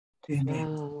Amen.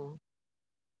 Oh,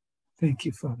 Thank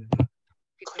you, Father.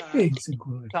 Praise and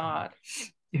glory. God.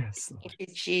 Yes, Lord. Thank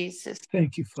you, Jesus.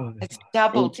 Thank you, Father. It's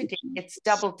double today. It's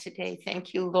double today.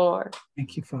 Thank you, Lord.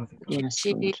 Thank you, Father. Yes,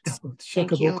 Lord.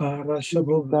 Thank you.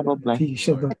 Double blessing.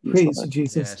 Praise you,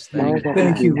 Jesus. Yes,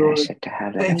 Thank you, Lord.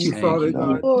 Thank you, Thank Father you.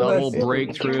 God. Double Bless you.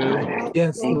 breakthrough,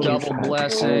 Yes, Lord. double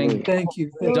blessing, Thank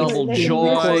you. double Being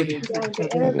joy,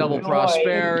 recorded. double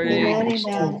prosperity,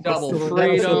 double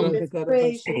freedom,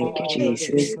 Thank you,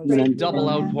 Jesus. double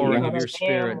outpouring of your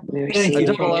spirit, Thank a you.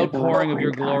 double outpouring of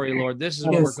your glory, Lord. This is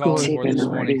what we're Yes, calling Lord. for this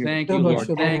morning. Thank you, Lord.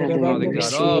 Thank you, Father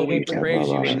God. Oh, we praise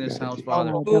you in this house,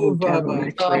 Father. Oh,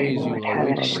 We praise you, Lord.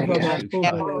 We praise you,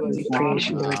 Father. We praise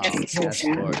you, Lord Wow. Jesus. Yes,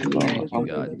 Lord. Thank you,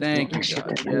 God. Thank you,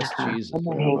 God. Yes, Jesus.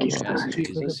 Thank you, Yes, Father.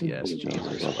 Jesus. Yes,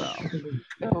 Jesus. Wow.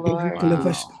 Lord.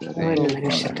 Wow. Thank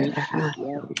you, Father.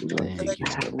 Thank Thank you.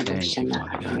 Thank you,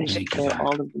 Father God. We Thank you, declare God.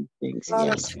 all of these things.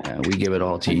 Yes. We give it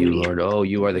all to you, Lord. Oh,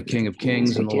 you are the King of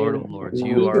Kings and the Lord of Lords.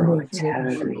 You are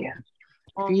Hallelujah.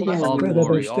 all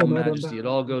glory, all majesty. It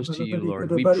all goes to you, Lord.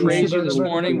 We praise you this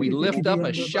morning. We lift up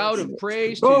a shout of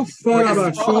praise to you this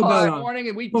morning,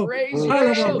 and we praise you.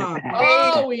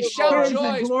 Oh, we shout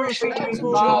joy, shouts of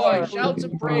joy, shouts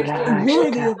of praise to the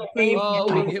Lord.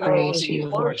 Oh, we give it all to you,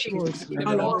 Lord. Give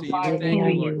it all to you. Thank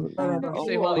you, Lord. We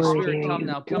say, Holy Spirit, come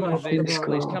now. Come and invade this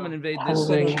place. Come and invade this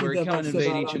sanctuary. Come and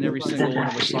invade each and every single one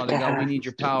of us, Father God. We need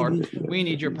your power. We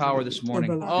need your power this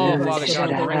morning. Oh, Father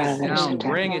God, bring it down.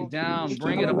 Bring it down.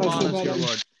 Bring it upon us here,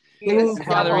 Lord.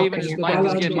 Father, even as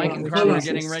Mike and Carmen are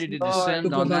getting ready to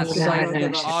descend on that site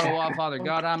in Ottawa, Father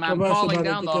God, I'm calling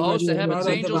down the host of heaven's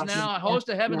angels now, a host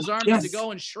of heaven's armies to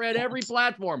go and shred every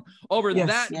platform over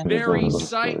that very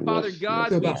site, Father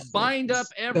God. We bind up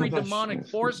every demonic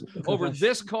force over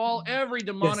this call, every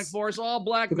demonic force, all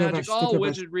black magic, all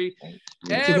wizardry,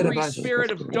 every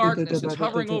spirit of darkness that's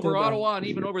hovering over Ottawa and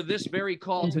even over this very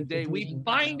call today. We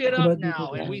bind it up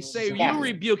now and we say, you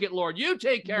rebuke it, Lord. You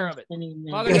take care of it.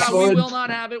 Father God, we will not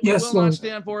have it. We will not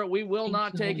stand for it. We will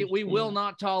not take it. We will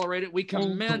not tolerate it. We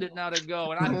command it now to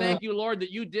go. And I thank you, Lord, that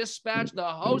you dispatched the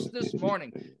host this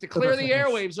morning to clear the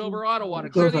airwaves over Ottawa, to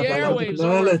clear the airwaves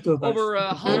over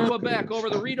Hull, Quebec, over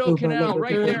the Rideau Canal,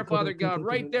 right there, Father God,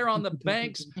 right there on the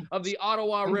banks of the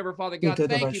Ottawa River, Father God.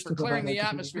 Thank you for clearing the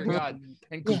atmosphere, God,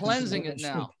 and cleansing it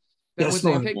now. That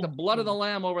when they take the blood of the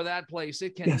Lamb over that place,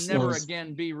 it can never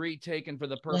again be retaken for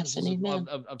the purposes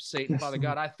of Satan. Father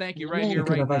God, I thank you right here,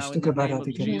 right now, in the name of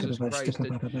Jesus Christ,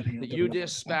 that you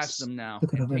dispatch them now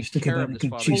and take care of this,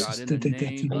 Father God, in the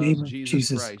name of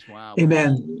Jesus Christ. Wow.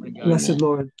 Amen. Blessed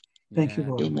Lord. Thank you,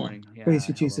 Lord. Good morning. Praise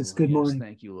you, Jesus. Good morning.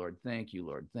 Thank you, Lord. Thank you,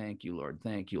 Lord. Thank you, Lord.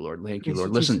 Thank you, Lord. Thank you,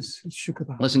 Lord.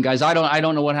 Listen, guys. I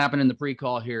don't know what happened in the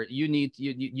pre-call here.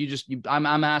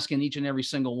 I'm asking each and every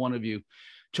single one of you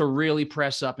to really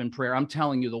press up in prayer. I'm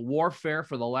telling you, the warfare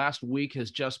for the last week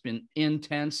has just been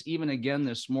intense. Even again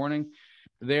this morning,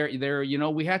 we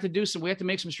had to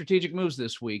make some strategic moves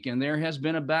this week, and there has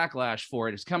been a backlash for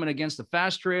it. It's coming against the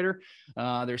fast trader.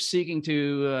 They're seeking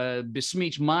to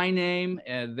besmirch my name.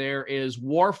 There is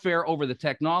warfare over the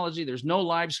technology. There's no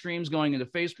live streams going into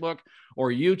Facebook or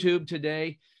YouTube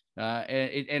today.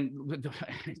 And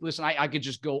listen, I could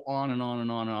just go on and on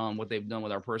and on and on what they've done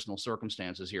with our personal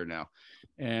circumstances here now.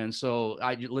 And so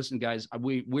listen, guys,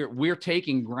 we're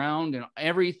taking ground, and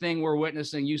everything we're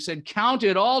witnessing. You said, count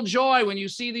it all joy when you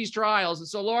see these trials. And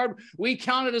so, Lord, we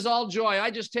count it as all joy.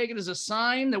 I just take it as a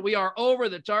sign that we are over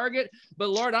the target. But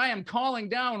Lord, I am calling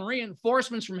down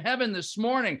reinforcements from heaven this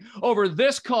morning over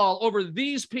this call, over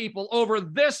these people, over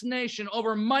this nation,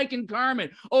 over Mike and Carmen,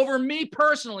 over me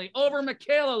personally, over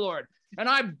Michaela, Lord. And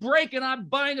I break and I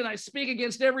bind and I speak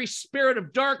against every spirit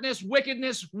of darkness,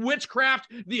 wickedness,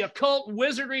 witchcraft, the occult,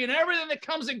 wizardry, and everything that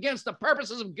comes against the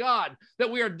purposes of God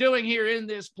that we are doing here in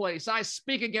this place. I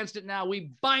speak against it now.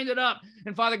 We bind it up.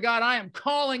 And Father God, I am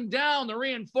calling down the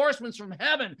reinforcements from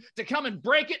heaven to come and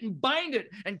break it and bind it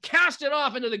and cast it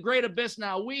off into the great abyss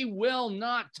now. We will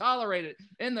not tolerate it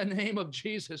in the name of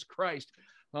Jesus Christ.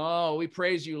 Oh, we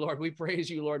praise you, Lord. We praise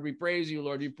you, Lord. We praise you,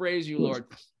 Lord. We praise you, Lord.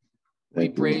 We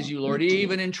praise you, Lord.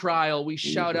 Even in trial, we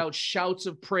shout out shouts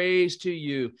of praise to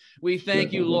you. We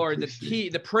thank you, Lord.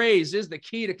 The praise is the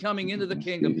key to coming into the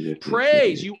kingdom.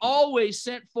 Praise. You always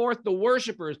sent forth the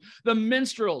worshipers, the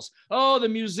minstrels, the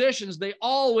musicians. They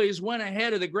always went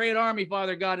ahead of the great army,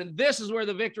 Father God. And this is where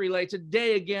the victory lay.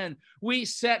 Today again, we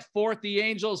set forth the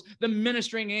angels, the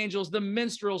ministering angels, the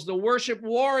minstrels, the worship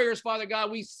warriors, Father God.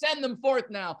 We send them forth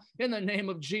now in the name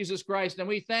of Jesus Christ. And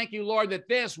we thank you, Lord, that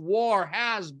this war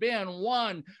has been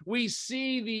won. We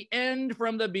see the end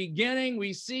from the beginning.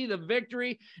 We see the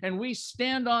victory, and we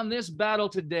stand on this battle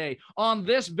today, on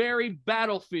this very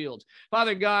battlefield,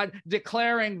 Father God,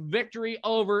 declaring victory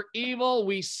over evil.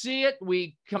 We see it,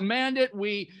 we command it,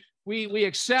 we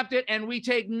accept it, and we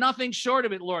take nothing short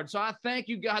of it, Lord. So I thank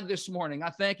you, God, this morning. I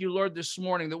thank you, Lord, this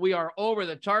morning that we are over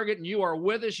the target and you are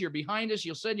with us. You're behind us.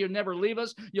 You said you'll never leave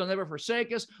us. You'll never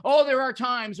forsake us. Oh, there are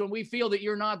times when we feel that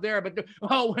you're not there, but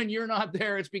when you're not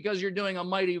there, it's because you're doing a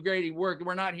mighty, great work.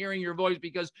 We're not hearing your voice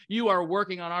because you are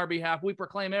working on our behalf. We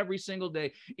proclaim every single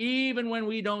day, even when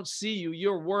we don't see you,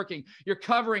 you're working. You're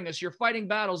covering us. You're fighting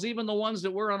battles, even the ones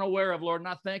that we're unaware of, Lord. And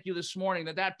I thank you this morning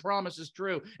that that promise is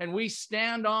true. And we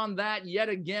stand on that yet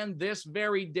again this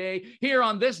very day here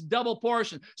on this double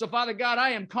portion. So Father God,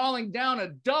 I am calling down a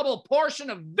double portion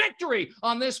of victory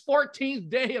on this 14th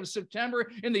day of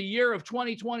September in the year of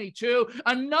 2022,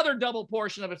 another double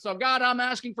portion of it. So God, I'm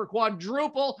asking for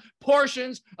quadruple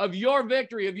portions of your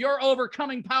victory, of your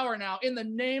overcoming power now in the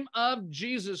name of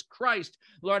Jesus Christ.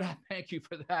 Lord, I thank you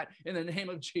for that in the name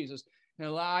of Jesus.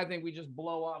 And I think we just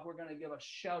blow off. We're going to give a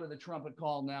shout of the trumpet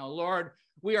call now. Lord,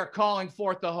 we are calling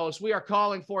forth the host. We are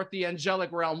calling forth the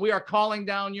angelic realm. We are calling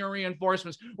down your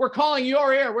reinforcements. We're calling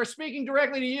your ear. We're speaking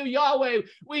directly to you, Yahweh.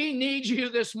 We need you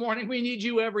this morning. We need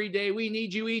you every day. We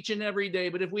need you each and every day.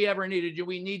 But if we ever needed you,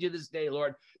 we need you this day,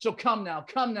 Lord. So come now,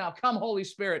 come now, come, Holy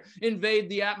Spirit. Invade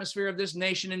the atmosphere of this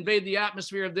nation. Invade the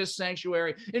atmosphere of this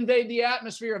sanctuary. Invade the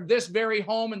atmosphere of this very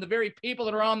home and the very people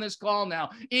that are on this call now.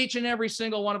 Each and every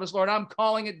single one of us, Lord, I'm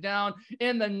calling it down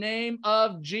in the name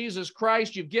of Jesus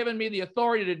Christ. You've given me the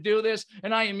authority to do this,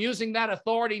 and I am using that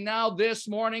authority now this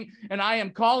morning, and I am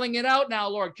calling it out now,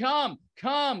 Lord. Come,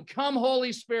 come, come,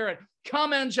 Holy Spirit.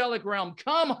 Come, angelic realm.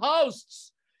 Come,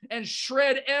 hosts, and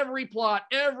shred every plot,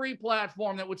 every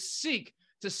platform that would seek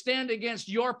to stand against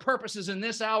your purposes in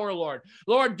this hour, Lord.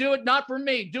 Lord, do it not for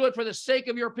me. Do it for the sake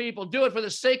of your people. Do it for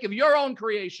the sake of your own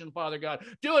creation, Father God.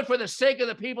 Do it for the sake of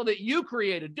the people that you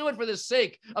created. Do it for the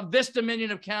sake of this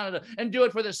Dominion of Canada, and do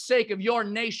it for the sake of your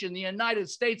nation, the United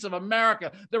States of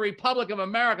America, the Republic of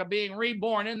America being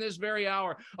reborn in this very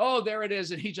hour. Oh, there it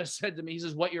is. And he just said to me, he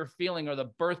says, what you're feeling are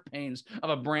the birth pains of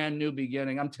a brand new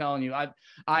beginning. I'm telling you,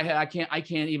 I can't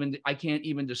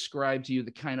even describe to you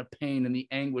the kind of pain and the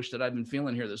anguish that I've been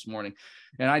feeling here this morning.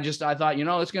 And I thought, you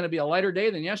know, it's going to be a lighter day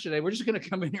than yesterday. We're just going to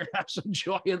come in here and have some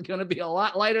joy. It's going to be a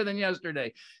lot lighter than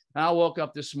yesterday. And I woke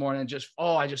up this morning and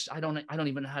I don't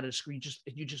even know how to describe.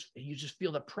 You just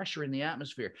feel the pressure in the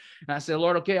atmosphere. And I said,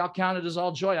 Lord, okay, I'll count it as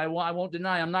all joy. I won't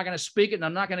deny. I'm not going to speak it, and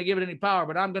I'm not going to give it any power,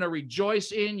 but I'm going to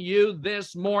rejoice in you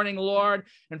this morning, Lord.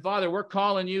 And Father, we're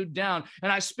calling you down.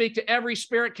 And I speak to every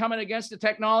spirit coming against the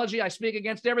technology. I speak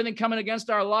against everything coming against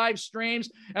our live streams.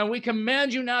 And we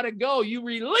command you now to go. You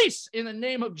release in the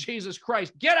name of Jesus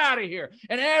Christ. Get out of here.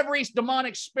 And every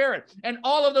demonic spirit and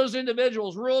all of those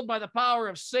individuals ruled by the power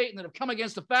of Satan that have come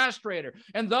against the fast trader,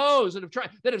 and those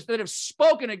that have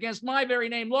spoken against my very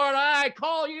name, Lord, I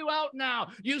call you out now.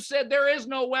 You said there is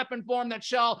no weapon formed that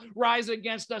shall rise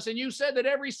against us, and you said that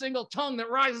every single tongue that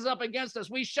rises up against us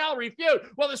we shall refute.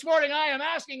 Well, this morning I am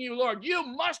asking you, Lord, you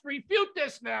must refute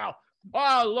this now.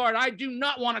 Oh, Lord, I do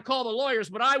not want to call the lawyers,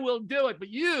 but I will do it. But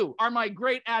you are my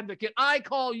great advocate. I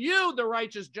call you the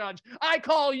righteous judge. I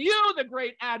call you the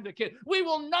great advocate. We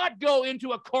will not go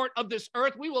into a court of this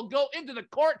earth. We will go into the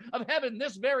court of heaven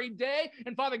this very day.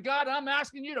 And Father God, I'm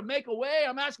asking you to make a way.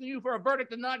 I'm asking you for a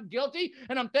verdict of not guilty.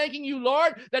 And I'm thanking you,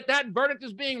 Lord, that that verdict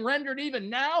is being rendered even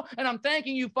now. And I'm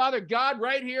thanking you, Father God,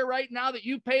 right here, right now, that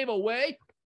you pave a way.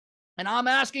 And I'm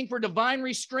asking for divine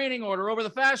restraining order over the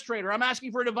fast trader. I'm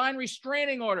asking for a divine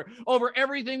restraining order over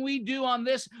everything we do on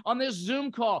this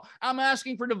Zoom call. I'm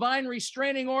asking for divine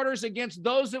restraining orders against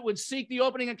those that would seek the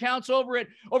opening accounts over at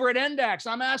Endax.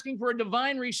 I'm asking for a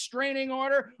divine restraining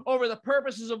order over the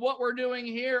purposes of what we're doing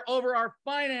here, over our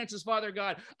finances, Father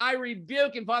God. I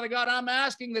rebuke, and Father God, I'm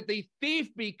asking that the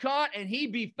thief be caught and he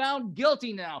be found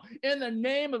guilty now in the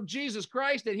name of Jesus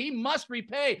Christ, that he must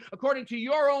repay according to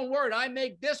your own word. I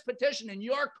make this petition in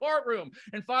your courtroom.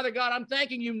 And Father God, I'm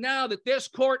thanking you now that this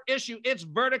court issue its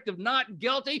verdict of not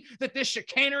guilty, that this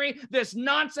chicanery, this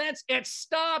nonsense, it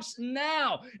stops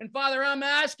now. And Father, I'm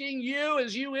asking you,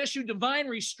 as you issue divine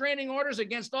restraining orders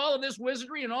against all of this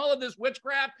wizardry and all of this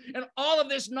witchcraft and all of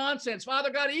this nonsense, Father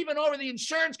God, even over the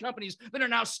insurance companies that are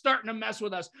now starting to mess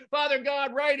with us. Father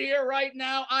God, right here, right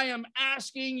now, I am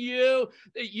asking you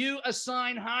that you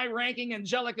assign high-ranking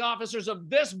angelic officers of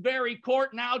this very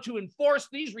court now to enforce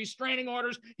these restraining restraining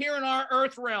orders here in our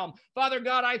earth realm. Father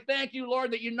God, I thank you,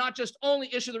 Lord, that you not just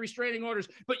only issue the restraining orders,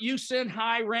 but you send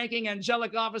high-ranking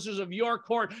angelic officers of your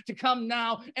court to come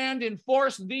now and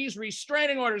enforce these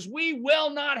restraining orders. We will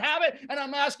not have it, and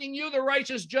I'm asking you, the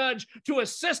righteous judge, to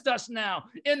assist us now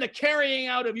in the carrying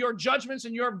out of your judgments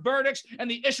and your verdicts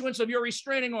and the issuance of your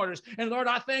restraining orders. And Lord,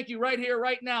 I thank you right here,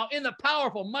 right now, in the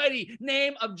powerful, mighty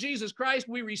name of Jesus Christ.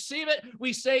 We receive it.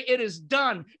 We say it is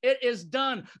done. It is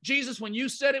done. Jesus, when you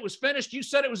said it was finished, you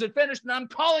said it was finished, and I'm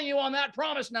calling you on that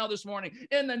promise now this morning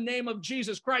in the name of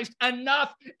Jesus Christ.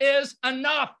 Enough is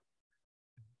enough.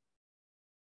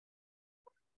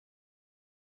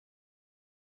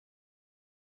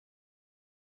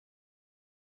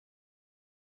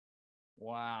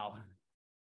 Wow.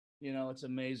 You know, it's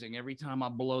amazing. Every time I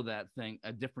blow that thing,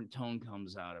 a different tone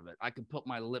comes out of it. I could put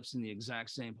my lips in the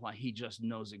exact same place. He just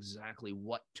knows exactly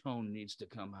what tone needs to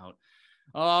come out.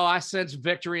 Oh, I sense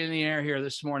victory in the air here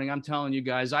this morning. I'm telling you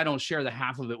guys, I don't share the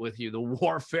half of it with you. The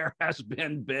warfare has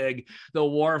been big. The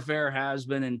warfare has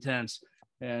been intense.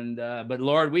 But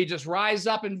Lord, we just rise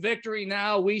up in victory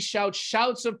now. We shout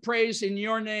shouts of praise in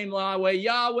your name, Yahweh,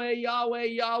 Yahweh, Yahweh,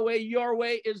 Yahweh. Your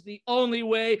way is the only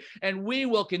way, and we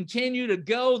will continue to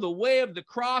go the way of the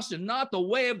cross and not the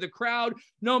way of the crowd.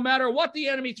 No matter what the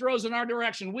enemy throws in our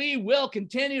direction, we will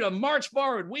continue to march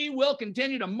forward. We will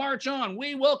continue to march on.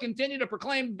 We will continue to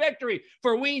proclaim victory,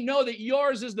 for we know that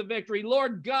yours is the victory.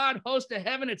 Lord God, host of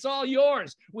heaven, it's all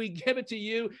yours. We give it to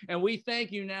you, and we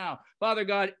thank you now. Father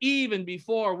God, even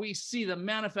before we see the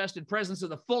manifested presence of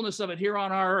the fullness of it here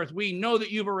on our earth, we know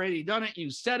that you've already done it. You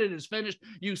said it is finished.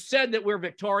 You said that we're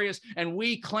victorious, and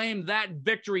we claim that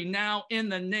victory now in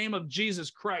the name of Jesus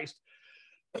Christ.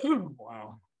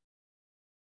 Wow.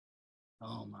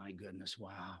 Oh my goodness.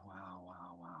 Wow, wow,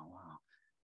 wow, wow, wow.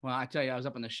 Well, I tell you, I was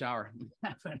up in the shower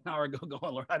half an hour ago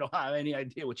going, Lord, I don't have any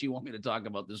idea what you want me to talk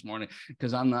about this morning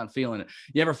because I'm not feeling it.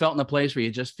 You ever felt in a place where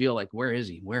you just feel like, where is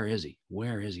he? Where is he?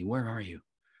 Where is he? Where are you?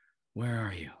 Where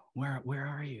are you? Where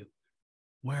are you?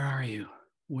 Where are you?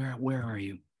 Where are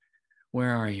you?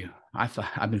 Where are you?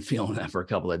 I've been feeling that for a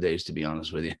couple of days, to be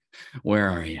honest with you. Where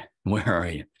are you? Where are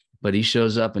you? But he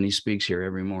shows up and he speaks here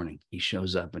every morning. He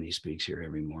shows up and he speaks here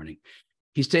every morning.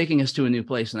 He's taking us to a new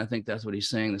place, and I think that's what he's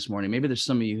saying this morning. Maybe there's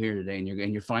some of you here today, and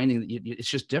you're finding that it's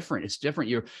just different. It's different.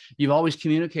 You've always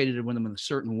communicated with him in a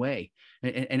certain way,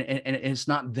 and it's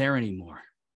not there anymore.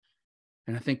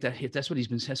 And I think that's what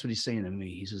he's saying to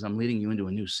me. He says, I'm leading you into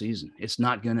a new season. It's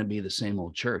not going to be the same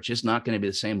old church. It's not going to be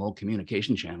the same old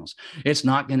communication channels. It's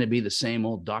not going to be the same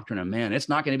old doctrine of man. It's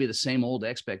not going to be the same old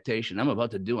expectation. I'm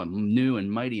about to do a new and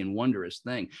mighty and wondrous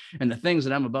thing. And the things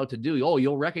that I'm about to do,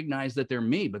 you'll recognize that they're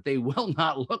me, but they will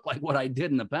not look like what I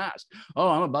did in the past. Oh,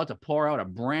 I'm about to pour out a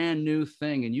brand new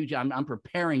thing. And I'm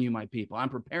preparing you, my people. I'm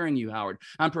preparing you, Howard.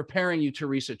 I'm preparing you,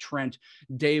 Teresa, Trent,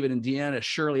 David, and Deanna,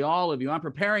 Shirley, all of you. I'm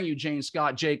preparing you, Jane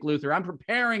Scott, Jake Luther. I'm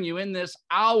preparing you in this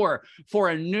hour for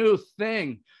a new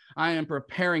thing. I am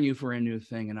preparing you for a new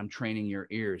thing, and I'm training your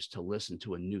ears to listen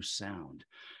to a new sound.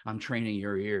 I'm training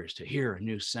your ears to hear a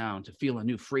new sound, to feel a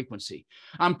new frequency.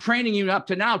 I'm training you up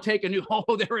to now take a new,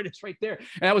 there it is right there.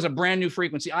 And that was a brand new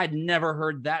frequency. I'd never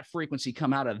heard that frequency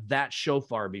come out of that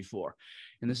shofar before.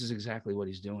 And this is exactly what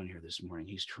he's doing here this morning.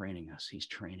 He's training us. He's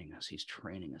training us. He's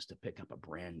training us to pick up a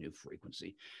brand new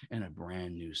frequency and a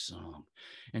brand new song,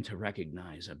 and to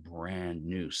recognize a brand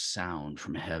new sound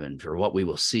from heaven. For what we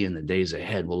will see in the days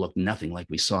ahead will look nothing like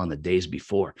we saw in the days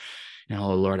before. And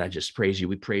oh, Lord, I just praise you.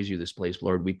 We praise you this place,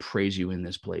 Lord. We praise you in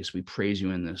this place. We praise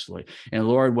you in this, Lord. And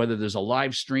Lord, whether there's a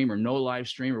live stream or no live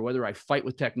stream, or whether I fight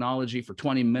with technology for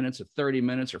 20 minutes or 30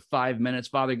 minutes or 5 minutes,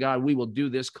 Father God, we will do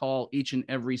this call each and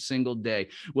every single day.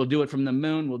 We'll do it from the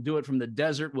moon. We'll do it from the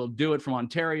desert. We'll do it from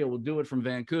Ontario. We'll do it from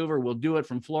Vancouver. We'll do it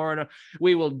from Florida.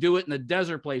 We will do it in the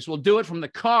desert place. We'll do it from the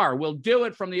car. We'll do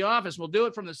it from the office. We'll do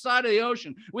it from the side of the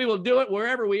ocean. We will do it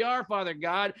wherever we are, Father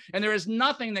God. And there is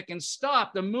nothing that can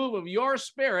stop the move of your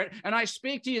spirit. And I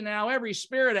speak to you now, every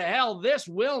spirit of hell, this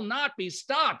will not be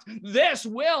stopped. This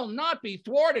will not be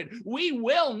thwarted. We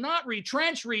will not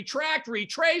retrench, retract,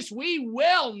 retrace. We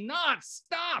will not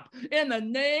stop. In the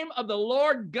name of the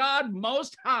Lord God Most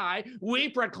High, we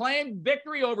proclaim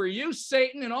victory over you,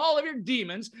 Satan, and all of your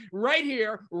demons right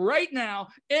here, right now,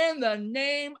 in the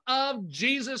name of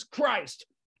Jesus Christ.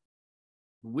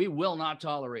 We will not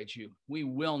tolerate you. We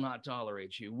will not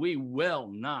tolerate you. We will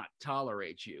not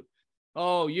tolerate you.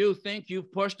 Oh, you think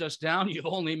you've pushed us down? You've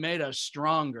only made us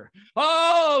stronger.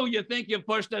 Oh, you think you've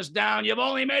pushed us down? You've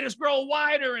only made us grow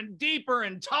wider and deeper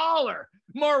and taller.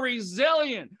 more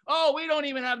resilient. Oh, we don't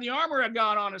even have the armor of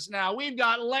God on us now. We've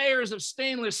got layers of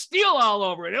stainless steel all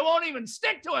over it. It won't even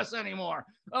stick to us anymore.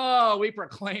 Oh, we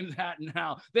proclaim that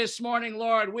now. This morning,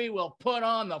 Lord, we will put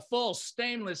on the full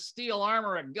stainless steel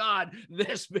armor of God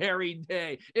this very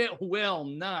day. It will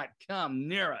not come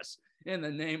near us in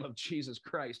the name of Jesus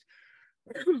Christ.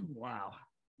 Wow.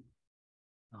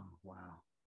 Oh, wow.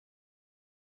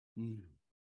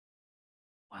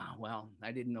 Wow. Well,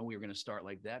 I didn't know we were going to start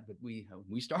like that, but we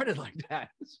started like that.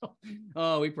 So,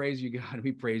 oh, we praise you, God.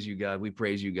 We praise you, God. We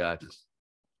praise you, God.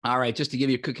 All right, just to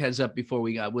give you a quick heads up before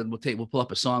we'll pull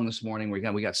up a song this morning. We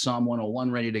got Psalm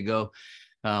 101 ready to go.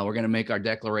 We're going to make our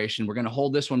declaration. We're going to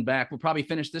hold this one back. We'll probably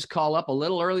finish this call up a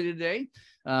little early today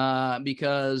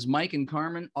because Mike and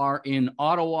Carmen are in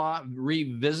Ottawa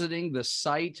revisiting the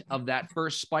site of that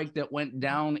first spike that went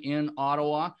down in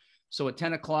Ottawa. So at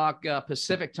 10 o'clock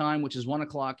Pacific time, which is 1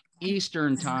 o'clock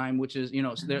Eastern time, which is,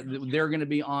 so they're going to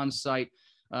be on site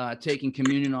taking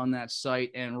communion on that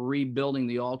site and rebuilding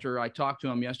the altar. I talked to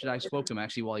him yesterday. I spoke to him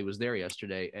actually while he was there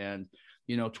yesterday. And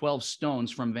 12 stones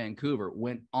from Vancouver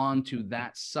went onto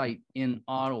that site in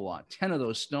Ottawa. 10 of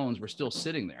those stones were still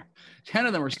sitting there. 10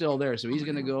 of them are still there. So he's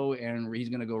going to go and he's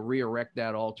going to go re-erect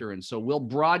that altar. And so we'll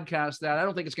broadcast that. I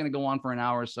don't think it's going to go on for an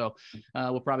hour. So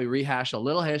we'll probably rehash a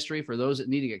little history for those that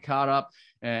need to get caught up.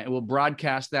 And we'll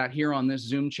broadcast that here on this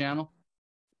Zoom channel.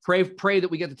 Pray that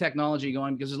we get the technology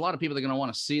going, because there's a lot of people that are going to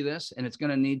want to see this, and it's going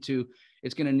to need to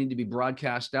be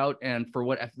broadcast out. And for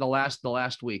what the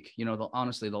last week,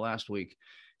 honestly, the last week,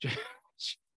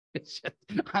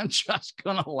 I'm just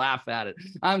going to laugh at it.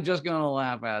 I'm just going to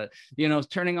laugh at it.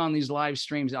 Turning on these live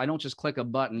streams, I don't just click a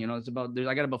button.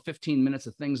 I got about 15 minutes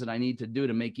of things that I need to do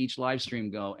to make each live stream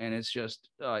go. And it's just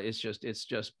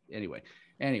anyway.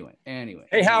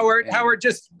 Hey, Howard,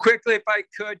 just quickly, if I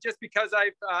could, just because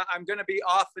I'm going to be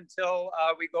off until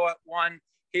we go at 1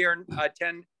 here,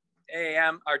 10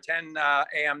 a.m. or 10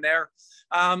 a.m. there.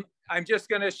 I'm just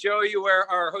going to show you where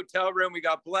our hotel room, we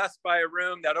got blessed by a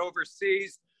room that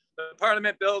oversees the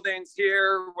Parliament buildings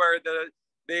here, where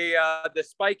the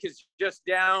spike is just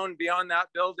down beyond that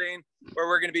building, where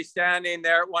we're going to be standing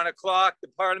there at 1 o'clock. The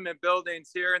Parliament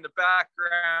buildings here in the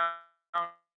background.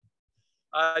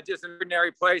 Just an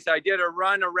ordinary place. I did a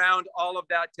run around all of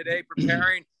that today,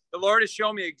 preparing. The Lord has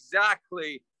shown me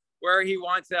exactly where he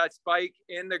wants that spike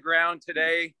in the ground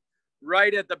today,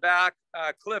 right at the back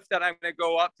cliff that I'm going to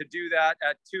go up to do that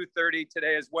at 2:30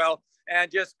 today as well. And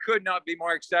just could not be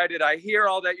more excited. I hear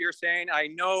all that you're saying. I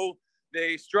know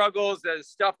the struggles, the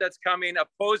stuff that's coming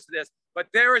opposed to this, but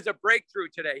there is a breakthrough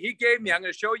today. He gave me, I'm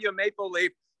going to show you a maple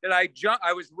leaf that I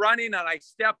was running and I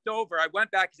stepped over. I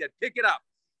went back. He said, pick it up.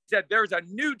 Said there's a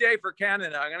new day for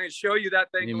Canada. I'm going to show you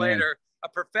that thing later. A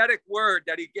prophetic word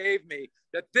that he gave me,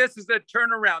 that this is a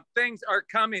turnaround. Things are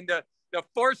coming. The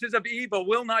forces of evil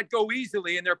will not go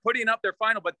easily, and they're putting up their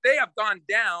final, but they have gone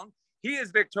down. He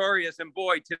is victorious, and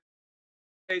boy,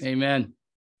 today's amen.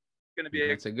 Going to be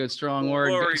that's a good strong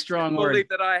word. Good strong word. Belief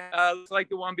that I looks like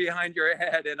the one behind your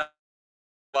head, and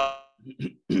that's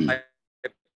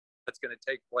going to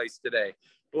take place today.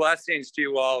 Blessings to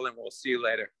you all, and we'll see you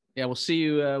later. Yeah, we'll see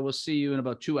you. We'll see you in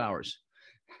about 2 hours.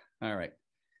 All right.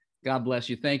 God bless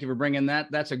you. Thank you for bringing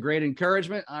that. That's a great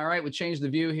encouragement. All right, we changed the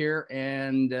view here,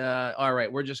 and all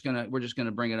right, we're just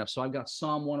gonna bring it up. So I've got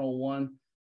Psalm 101.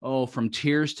 Oh, from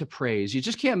tears to praise. You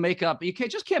just can't make up. You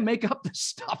just can't make up this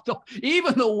stuff. Though.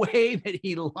 Even the way that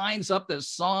he lines up the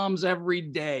Psalms every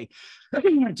day.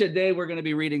 Today we're going to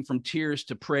be reading from tears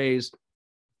to praise,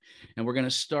 and we're going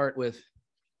to start with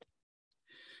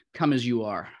 "Come as you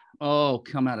are." Oh,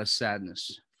 come out of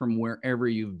sadness from wherever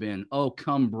you've been. Oh,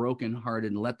 come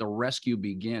brokenhearted and let the rescue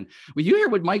begin. Will you hear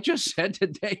what Mike just said?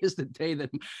 Today is the day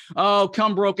that,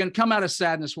 come out of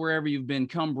sadness wherever you've been.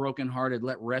 Come brokenhearted,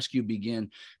 let rescue begin.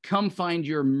 Come find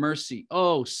your mercy.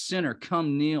 Oh, sinner,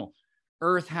 come kneel.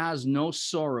 Earth has no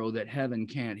sorrow that heaven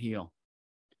can't heal.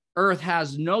 Earth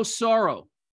has no sorrow,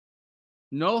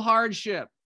 no hardship,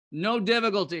 no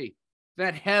difficulty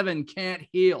that heaven can't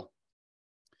heal.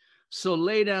 So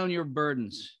lay down your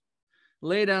burdens,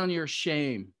 lay down your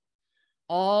shame.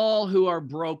 All who are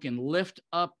broken, lift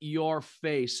up your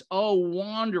face. Oh,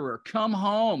 wanderer, come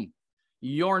home.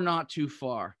 You're not too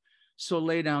far. So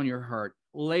lay down your heart,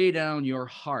 lay down your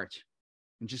heart,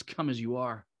 and just come as you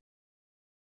are.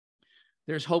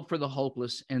 There's hope for the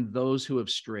hopeless and those who have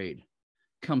strayed.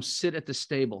 Come sit at the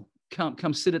stable.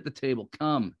 Come sit at the table.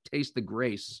 Come taste the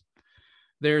grace.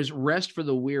 There's rest for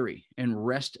the weary and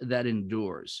rest that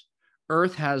endures.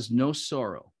 Earth has no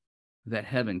sorrow that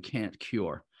heaven can't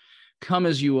cure. Come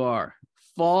as you are.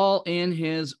 Fall in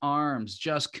his arms.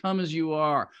 Just come as you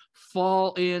are.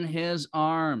 Fall in his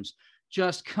arms.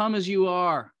 Just come as you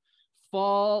are.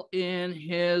 Fall in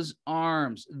his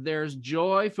arms. There's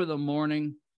joy for the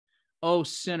morning. Oh,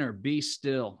 sinner, be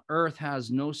still. Earth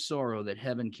has no sorrow that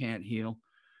heaven can't heal.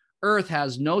 Earth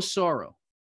has no sorrow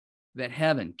that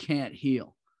heaven can't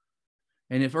heal.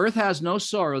 And if earth has no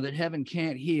sorrow that heaven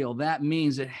can't heal, that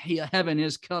means that heaven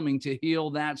is coming to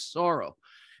heal that sorrow.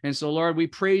 And so, Lord, we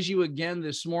praise you again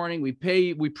this morning. We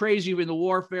praise you in the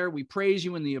warfare. We praise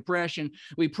you in the oppression.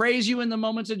 We praise you in the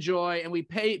moments of joy, and we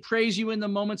praise you in the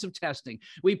moments of testing.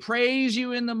 We praise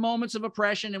you in the moments of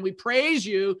oppression, and we praise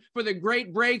you for the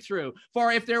great breakthrough.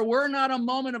 For if there were not a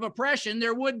moment of oppression,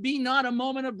 there would be not a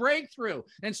moment of breakthrough.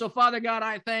 And so, Father God,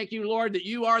 I thank you, Lord, that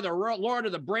you are the Lord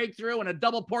of the breakthrough, and a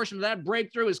double portion of that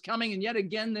breakthrough is coming, and yet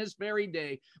again this very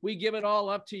day. We give it all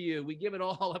up to you. We give it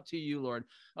all up to you, Lord.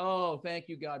 Oh, thank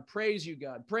you, God. Praise you,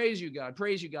 God. Praise you, God.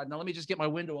 Praise you, God. Now, let me just get my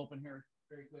window open here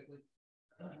very quickly.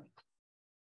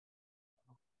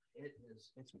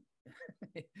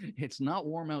 It's not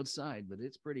warm outside, but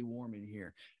it's pretty warm in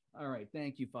here. All right.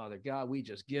 Thank you, Father God. We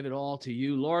just give it all to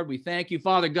you, Lord. We thank you,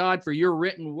 Father God, for your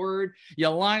written word. You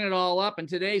line it all up. And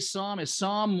today's psalm is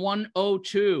Psalm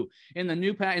 102 in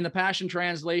the Passion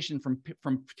Translation,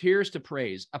 from tears to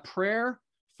praise, a prayer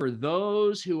for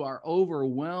those who are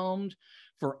overwhelmed,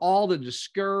 for all the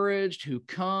discouraged who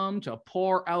come to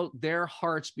pour out their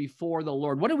hearts before the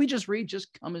Lord. What did we just read?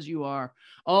 Just come as you are.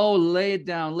 Oh, lay it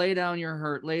down. Lay down your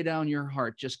hurt. Lay down your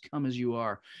heart. Just come as you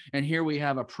are. And here we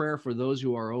have a prayer for those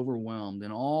who are overwhelmed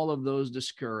and all of those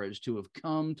discouraged who have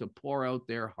come to pour out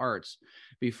their hearts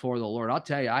before the Lord. I'll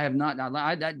tell you, I have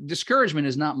not, discouragement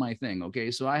is not my thing.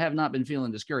 Okay. So I have not been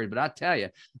feeling discouraged, but I tell you,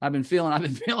 I've been feeling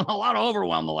a lot of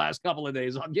overwhelm the last couple of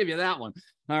days. I'll give you that one.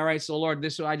 All right. So Lord,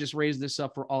 I just raised this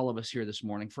up for all of us here this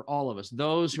morning, for all of us,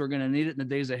 those who are going to need it in the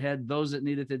days ahead, those that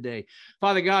need it today.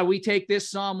 Father God, we take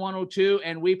this Psalm 102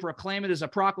 and we proclaim it as a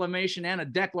proclamation and a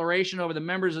declaration over the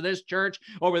members of this church,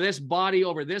 over this body,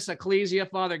 over this ecclesia,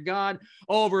 Father God,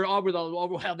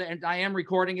 and I am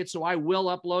recording it, so I will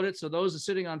upload it. So those that are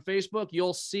sitting on Facebook,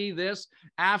 you'll see this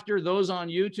after. Those on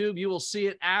YouTube, you will see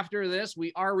it after this.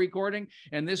 We are recording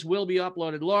and this will be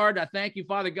uploaded. Lord, I thank you,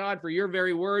 Father God, for your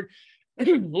very word.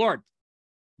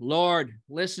 Lord,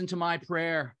 listen to my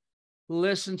prayer.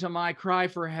 Listen to my cry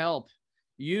for help.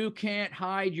 You can't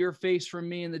hide your face from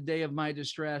me in the day of my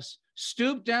distress.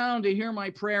 Stoop down to hear my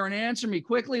prayer and answer me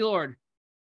quickly, Lord.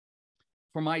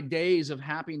 For my days of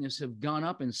happiness have gone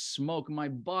up in smoke. My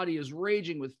body is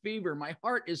raging with fever. My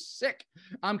heart is sick.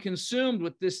 I'm consumed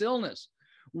with this illness.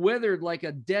 Withered like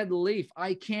a dead leaf.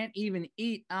 I can't even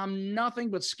eat. I'm nothing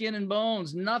but skin and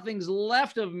bones. Nothing's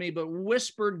left of me but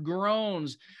whispered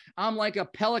groans. I'm like a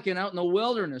pelican out in the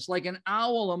wilderness, like an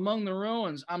owl among the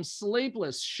ruins. I'm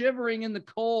sleepless, shivering in the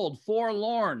cold,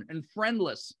 forlorn and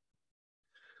friendless,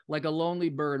 like a lonely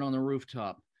bird on the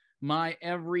rooftop. My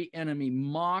every enemy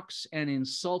mocks and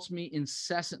insults me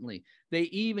incessantly. They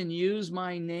even use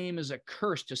my name as a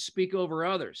curse to speak over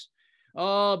others.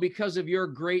 Oh, because of your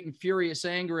great and furious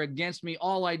anger against me,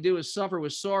 all I do is suffer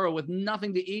with sorrow, with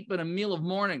nothing to eat but a meal of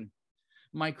mourning.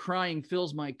 My crying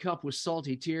fills my cup with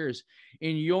salty tears.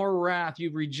 In your wrath,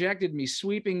 you've rejected me,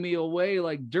 sweeping me away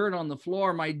like dirt on the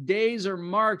floor. My days are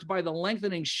marked by the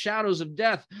lengthening shadows of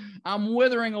death. I'm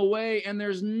withering away, and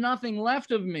there's nothing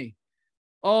left of me.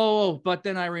 Oh, but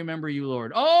then I remember you,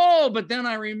 Lord. Oh, but then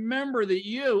I remember that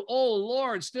you, oh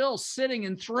Lord, still sitting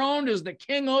enthroned as the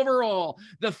king over all.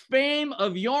 The fame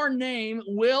of your name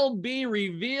will be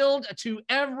revealed to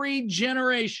every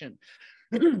generation.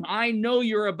 I know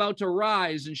you're about to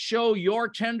rise and show your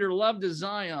tender love to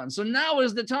Zion. So now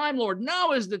is the time, Lord.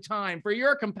 Now is the time for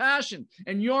your compassion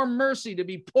and your mercy to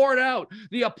be poured out.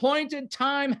 The appointed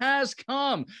time has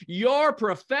come. Your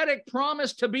prophetic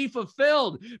promise to be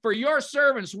fulfilled. For your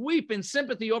servants weep in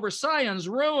sympathy over Zion's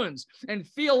ruins and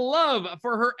feel love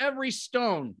for her every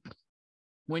stone.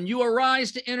 When you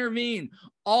arise to intervene,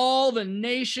 all the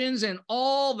nations and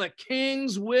all the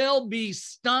kings will be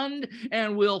stunned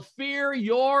and will fear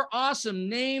your awesome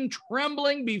name,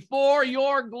 trembling before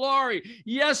your glory.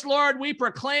 Yes, Lord, we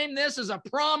proclaim this as a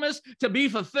promise to be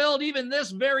fulfilled even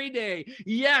this very day.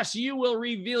 Yes, you will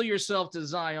reveal yourself to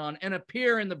Zion and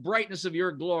appear in the brightness of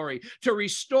your glory to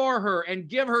restore her and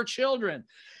give her children.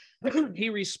 He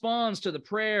responds to the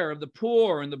prayer of the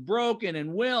poor and the broken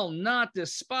and will not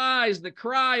despise the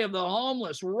cry of the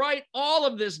homeless. Write all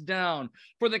of this down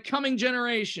for the coming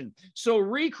generation. So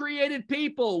recreated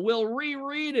people will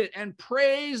reread it and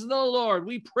praise the Lord.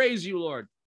 We praise you, Lord.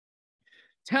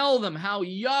 Tell them how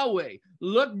Yahweh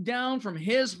looked down from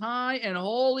his high and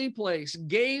holy place,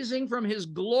 gazing from his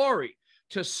glory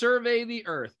to survey the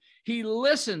earth. He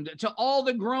listened to all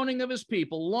the groaning of his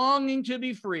people, longing to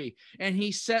be free, and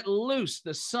he set loose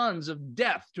the sons of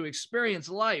death to experience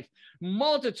life.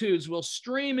 Multitudes will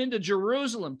stream into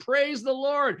Jerusalem, praise the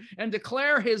Lord, and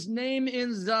declare his name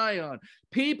in Zion.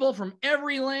 People from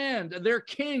every land, their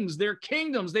kings, their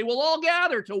kingdoms, they will all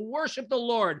gather to worship the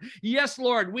Lord. Yes,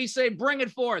 Lord, we say, bring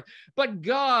it forth. But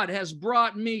God has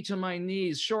brought me to my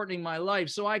knees, shortening my life.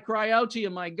 So I cry out to you,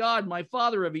 my God, my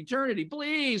Father of eternity,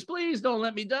 please, please don't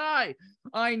let me die.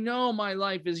 I know my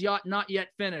life is not yet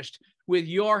finished. With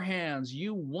your hands,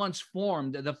 you once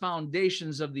formed the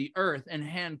foundations of the earth and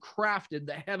handcrafted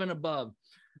the heaven above.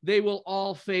 They will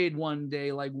all fade one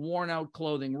day like worn out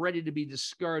clothing, ready to be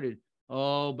discarded.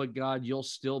 Oh, but God, you'll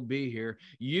still be here.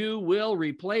 You will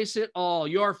replace it all.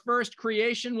 Your first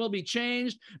creation will be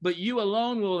changed, but you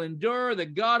alone will endure. The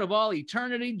God of all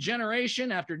eternity, generation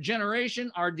after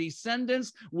generation, our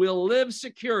descendants will live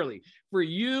securely. For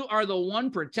you are the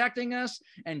one protecting us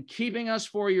and keeping us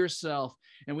for yourself.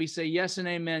 And we say yes and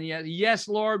amen. Yes,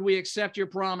 Lord, we accept your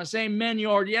promise. Amen,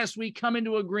 Lord. Yes, we come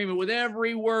into agreement with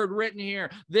every word written here.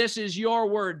 This is your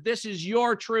word. This is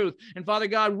your truth. And Father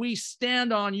God, we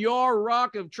stand on your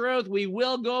rock of truth. We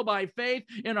will go by faith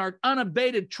in our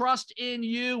unabated trust in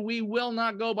you. We will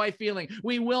not go by feeling.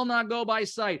 We will not go by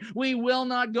sight. We will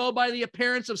not go by the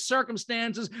appearance of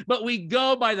circumstances, but we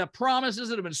go by the promises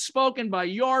that have been spoken by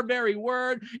your very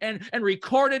word and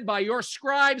recorded by your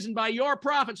scribes and by your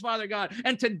prophets, Father God.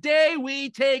 And today we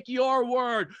take your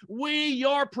word, we,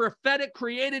 your prophetic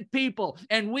created people,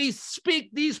 and we speak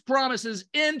these promises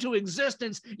into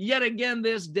existence yet again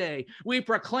this day. We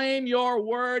proclaim your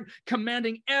word,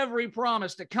 commanding every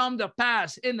promise to come to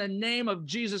pass in the name of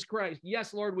Jesus Christ.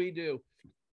 Yes, Lord, we do.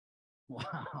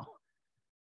 Wow.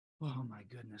 Oh, my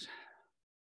goodness.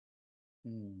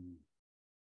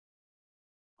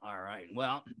 All right.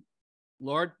 Well,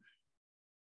 Lord,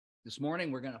 this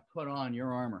morning we're going to put on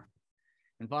your armor.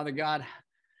 And Father God,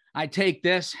 I take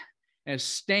this as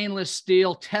stainless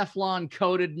steel, Teflon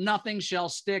coated. Nothing shall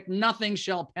stick, nothing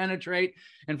shall penetrate.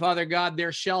 And Father God,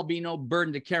 there shall be no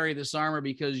burden to carry this armor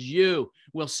because you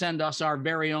will send us our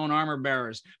very own armor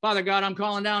bearers. Father God, I'm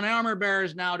calling down armor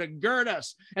bearers now to gird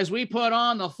us as we put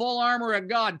on the full armor of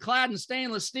God, clad in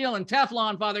stainless steel and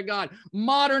Teflon, Father God,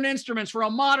 modern instruments for a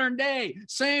modern day,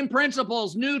 same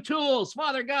principles, new tools.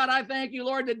 Father God, I thank you,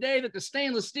 Lord, today that the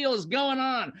stainless steel is going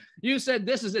on. You said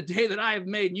this is a day that I have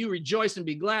made and you rejoice and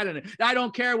be glad in it. I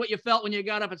don't care what you felt when you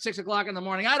got up at 6 o'clock in the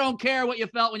morning. I don't care what you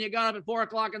felt when you got up at 4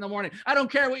 o'clock in the morning. I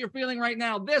don't care what you're feeling right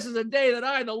now. This is a day that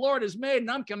I, the Lord, has made, and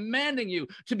I'm commanding you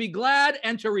to be glad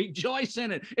and to rejoice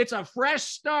in it. It's a fresh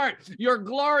start. Your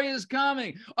glory is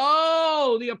coming.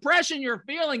 Oh, the oppression you're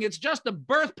feeling, it's just the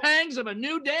birth pangs of a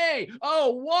new day.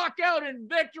 Oh, walk out in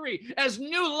victory as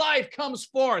new life comes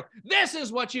forth. This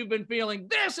is what you've been feeling.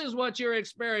 This is what you're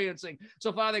experiencing.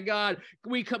 So, Father God,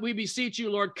 we beseech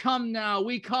you, Lord, come now.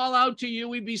 We call out to you.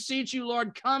 We beseech you,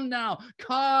 Lord, come now.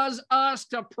 Cause us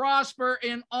to prosper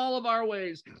in all of our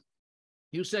ways.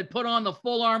 You said, put on the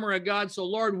full armor of God. So,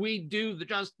 Lord, we do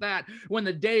just that. When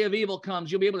the day of evil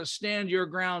comes, you'll be able to stand your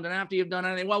ground. And after you've done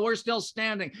anything, well, we're still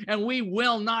standing and we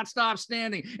will not stop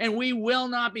standing and we will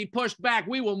not be pushed back.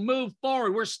 We will move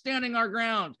forward. We're standing our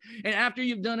ground. And after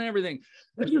you've done everything,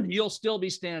 you'll still be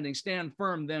standing. Stand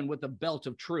firm then with the belt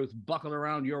of truth buckled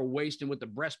around your waist and with the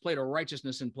breastplate of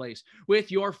righteousness in place,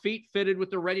 with your feet fitted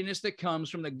with the readiness that comes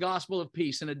from the gospel of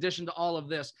peace. In addition to all of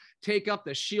this, take up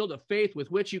the shield of faith with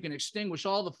which you can extinguish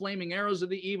all the flaming arrows of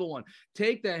the evil one.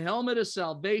 Take the helmet of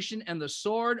salvation and the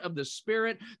sword of the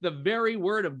Spirit, the very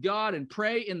word of God, and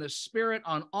pray in the Spirit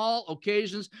on all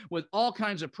occasions with all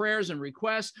kinds of prayers and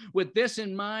requests. With this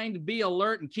in mind, be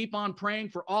alert and keep on praying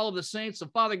for all of the saints. So,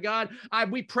 Father God,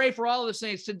 we pray for all of the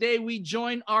saints. Today, we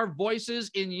join our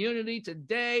voices in unity.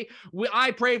 Today,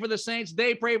 I pray for the saints.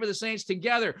 They pray for the saints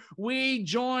together. We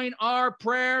join our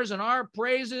prayers and our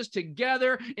praises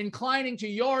together, inclining to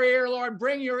your ear, Lord.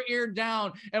 Bring your ear down.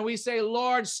 And we say,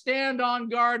 Lord, stand on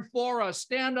guard for us.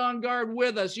 Stand on guard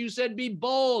with us. You said, be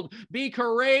bold, be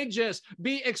courageous,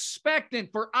 be expectant,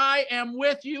 for I am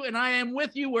with you and I am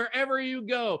with you wherever you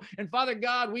go. And Father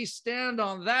God, we stand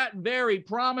on that very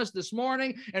promise this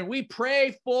morning, and we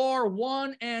pray for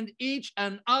one and each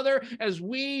another as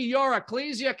we, your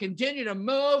ecclesia, continue to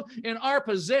move in our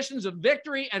positions of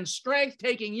victory and strength,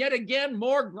 taking yet again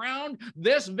more ground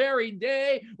this very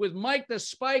day with Mike the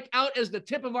Spike out as the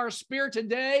tip of our spear here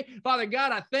today. Father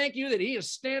God, I thank you that he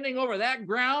is standing over that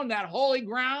ground, that holy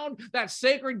ground, that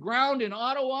sacred ground in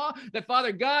Ottawa, that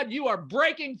Father God, you are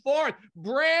breaking forth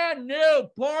brand new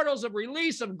portals of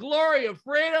release, of glory, of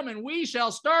freedom, and we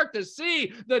shall start to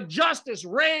see the justice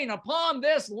reign upon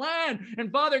this land.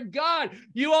 And Father God,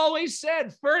 you always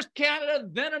said, first Canada,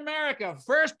 then America,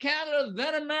 first Canada,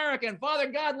 then America. And Father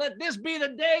God, let this be the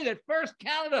day that first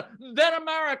Canada, then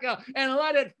America, and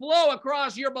let it flow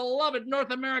across your beloved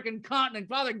North American continent.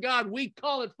 Father God, we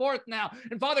call it forth now.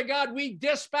 And Father God, we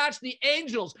dispatch the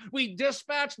angels, we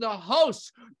dispatch the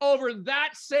hosts over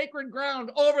that sacred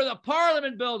ground, over the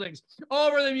Parliament buildings,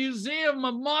 over the Museum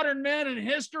of Modern Man and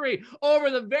History, over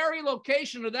the very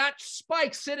location of that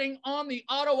spike sitting on the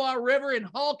Ottawa River in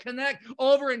Hull Connect,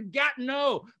 over in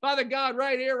Gatineau. Father God,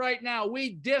 right here, right now,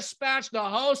 we dispatch the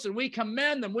hosts and we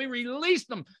commend them. We release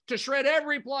them to shred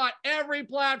every plot, every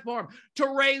platform, to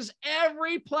raise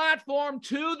every platform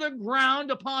to the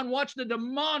ground upon which the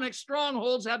demonic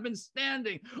strongholds have been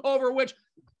standing, over which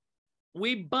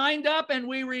we bind up and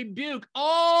we rebuke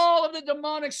all of the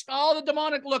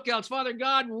demonic lookouts. Father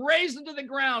God, raise them to the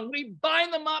ground. We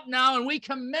bind them up now and we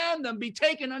command them be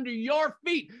taken under your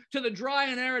feet to the dry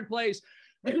and arid place.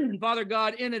 Father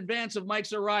God, in advance of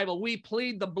Mike's arrival, we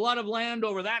plead the blood of land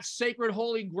over that sacred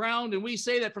holy ground, and we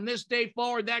say that from this day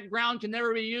forward, that ground can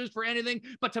never be used for anything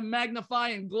but to magnify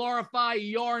and glorify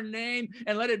your name,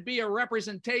 and let it be a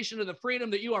representation of the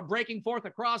freedom that you are breaking forth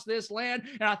across this land.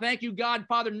 And I thank you, God,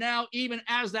 Father, now, even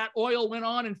as that oil went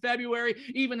on in February,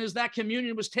 even as that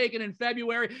communion was taken in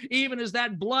February, even as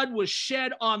that blood was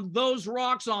shed on those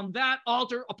rocks, on that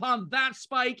altar, upon that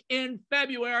spike in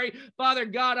February, Father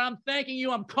God, I'm thanking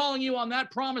you. I'm calling you on that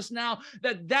promise now,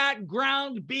 that that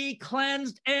ground be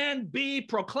cleansed and be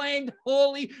proclaimed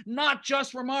holy, not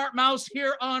just from our mouths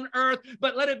here on earth,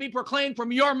 but let it be proclaimed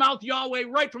from your mouth, Yahweh,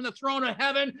 right from the throne of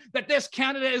heaven, that this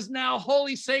Canada is now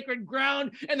holy, sacred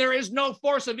ground, and there is no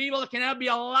force of evil that can be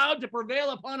allowed to prevail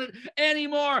upon it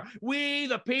anymore. We,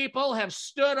 the people, have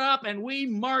stood up and we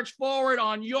march forward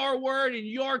on your word and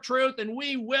your truth, and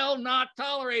we will not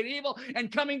tolerate evil,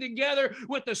 and coming together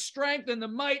with the strength and the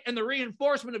might and the reinforcement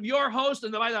of your host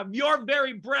and of your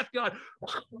very breath, God.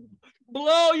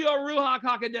 Blow your Ruach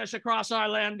HaKodesh across our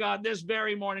land, God, this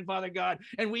very morning, Father God.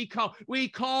 And we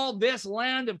call this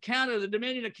land of Canada, the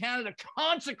Dominion of Canada,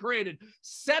 consecrated,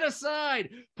 set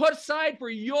aside, put aside for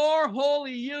your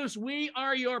holy use. We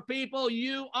are your people.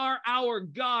 You are our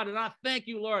God. And I thank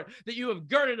you, Lord, that you have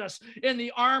girded us in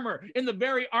the armor, in the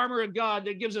very armor of God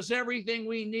that gives us everything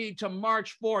we need to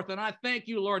march forth. And I thank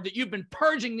you, Lord, that you've been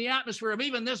purging the atmosphere of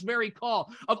even this very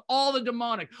call, of all the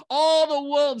demonic, all the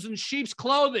wolves in sheep's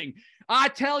clothing. I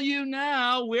tell you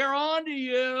now, we're on to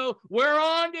you. We're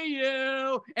on to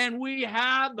you. And we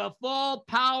have the full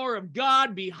power of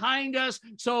God behind us.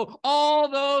 So all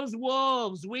those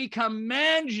wolves, we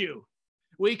command you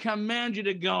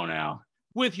to go now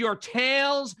with your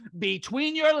tails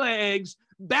between your legs,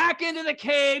 back into the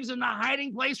caves and the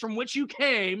hiding place from which you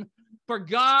came. For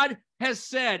God has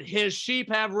said his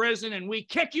sheep have risen, and we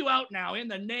kick you out now in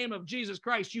the name of Jesus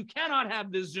Christ. You cannot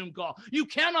have this Zoom call. You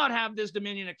cannot have this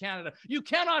Dominion of Canada. You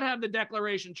cannot have the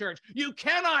Declaration Church. You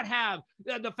cannot have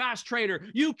the Fast Trader.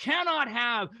 You cannot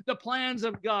have the plans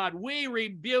of God. We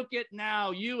rebuke it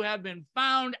now. You have been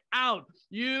found out.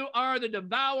 You are the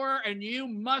devourer, and you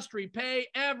must repay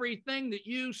everything that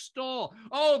you stole.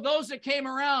 Oh, those that came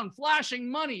around flashing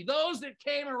money, those that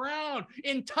came around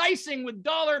enticing with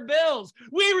dollar bills,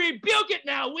 we rebuke it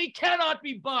now. We cannot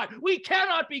be bought. We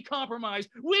cannot be compromised.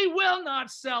 We will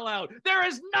not sell out. There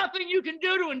is nothing you can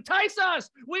do to entice us.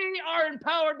 We are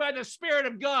empowered by the Spirit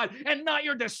of God and not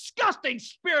your disgusting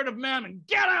spirit of mammon.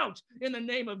 Get out in the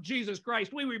name of Jesus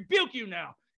Christ. We rebuke you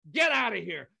now. Get out of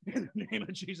here in the name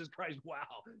of Jesus Christ.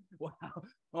 Wow. Wow.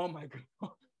 Oh my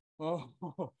God. Oh.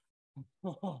 Oh.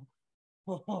 Oh.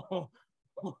 Oh.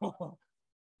 Oh.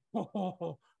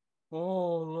 Oh.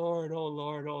 Oh Lord, oh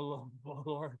Lord, oh Lord, oh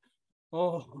Lord.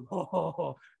 Oh,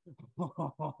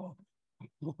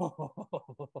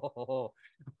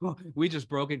 we just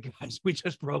broke it, guys. We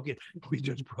just broke it. We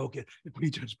just broke it. We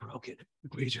just broke it.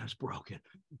 We just broke it.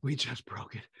 We just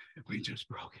broke it. We just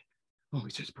broke it. Oh,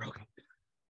 we just broke it.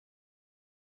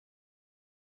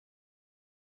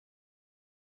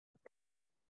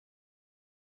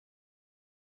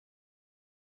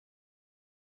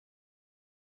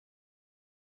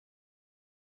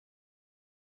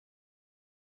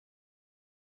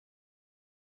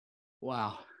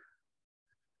 Wow.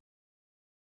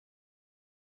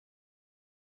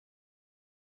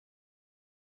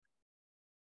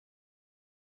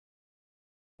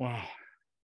 Wow.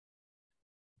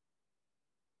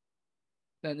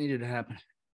 That needed to happen.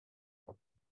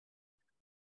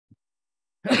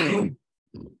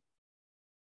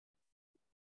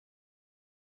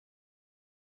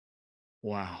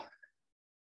 Wow.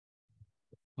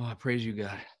 Oh, I praise you,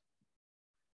 God.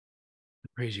 I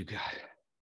praise you, God.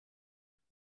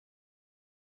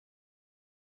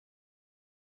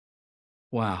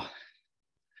 Wow.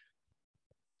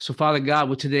 So, Father God,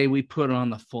 well, today we put on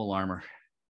the full armor.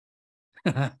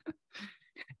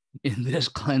 In this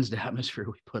cleansed atmosphere,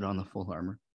 we put on the full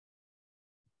armor.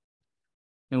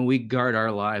 And we guard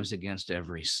our lives against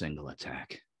every single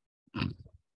attack.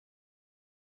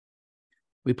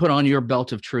 We put on your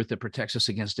belt of truth that protects us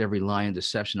against every lie and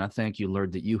deception. I thank you,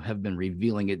 Lord, that you have been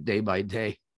revealing it day by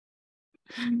day.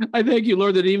 I thank you,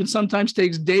 Lord, that it even sometimes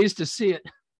takes days to see it.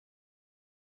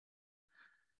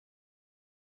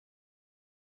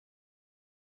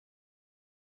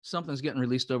 Something's getting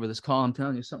released over this call. I'm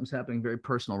telling you, something's happening very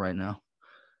personal right now.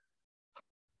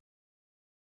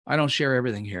 I don't share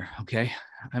everything here, okay?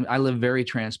 I live very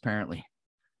transparently.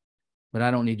 But I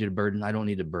don't need you to burden. I don't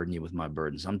need to burden you with my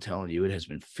burdens. I'm telling you, it has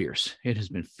been fierce. It has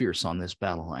been fierce on this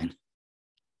battle line.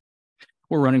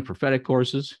 We're running prophetic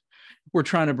courses. We're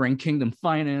trying to bring kingdom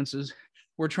finances.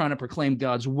 We're trying to proclaim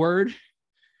God's word.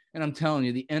 And I'm telling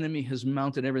you, the enemy has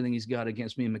mounted everything he's got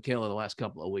against me and Michaela the last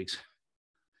couple of weeks.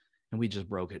 And we just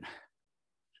broke it.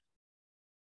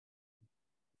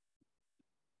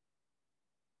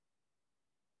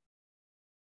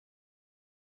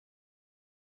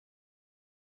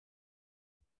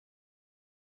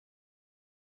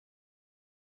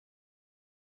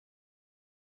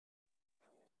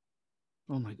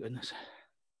 Oh, my goodness.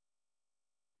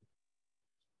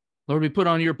 Lord, we put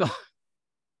on your belt.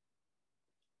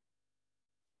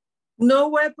 No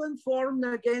weapon formed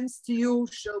against you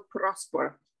shall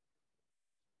prosper.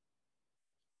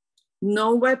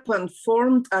 No weapon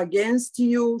formed against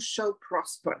you shall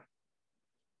prosper.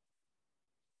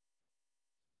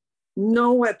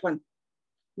 No weapon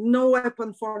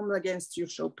formed against you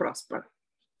shall prosper.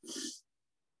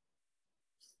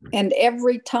 And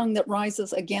every tongue that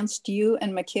rises against you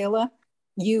and Michaela,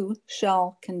 you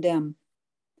shall condemn.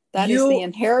 That is the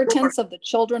inheritance of the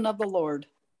children of the Lord.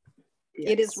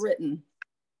 Yes. It is written.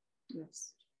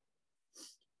 Yes.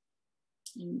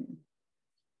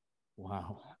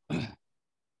 Wow.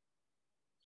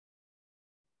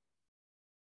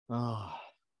 Oh.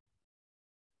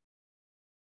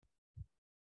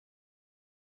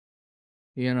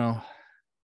 You know,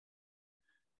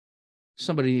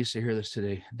 somebody needs to hear this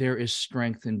today. There is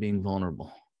strength in being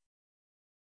vulnerable.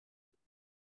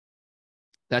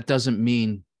 That doesn't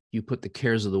mean you put the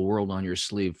cares of the world on your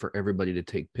sleeve for everybody to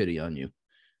take pity on you.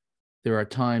 There are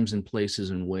times and places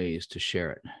and ways to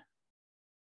share it.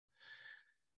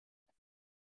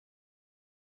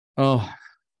 Oh,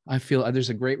 I feel there's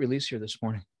a great release here this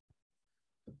morning.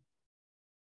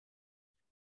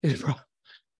 I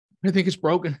think it's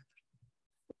broken.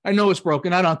 I know it's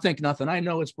broken. I don't think nothing. I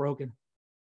know it's broken.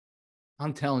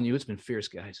 I'm telling you, it's been fierce,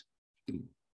 guys.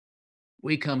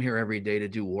 We come here every day to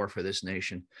do war for this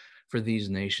nation, for these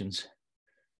nations.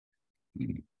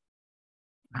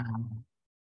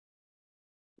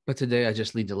 But today, I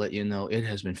just need to let you know it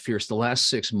has been fierce. The last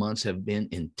 6 months have been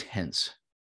intense.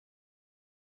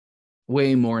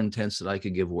 Way more intense than I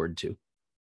could give word to.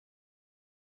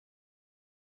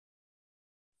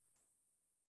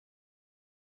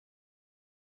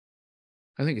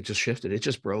 I think it just shifted. It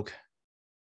just broke.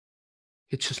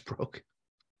 It just broke.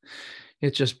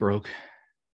 It just broke.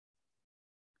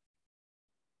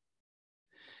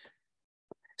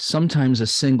 Sometimes a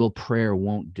single prayer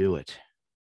won't do it.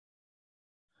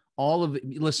 All of it,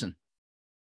 listen,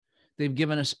 they've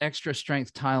given us extra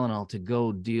strength Tylenol to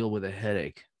go deal with a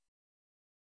headache.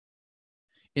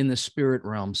 In the spirit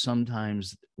realm,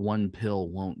 sometimes one pill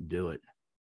won't do it.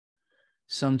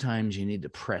 Sometimes you need to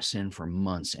press in for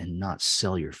months and not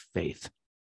sell your faith.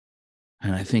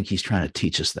 And I think he's trying to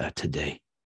teach us that today.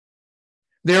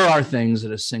 There are things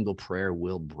that a single prayer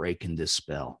will break and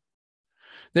dispel.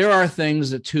 There are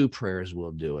things that 2 prayers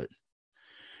will do it.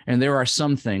 And there are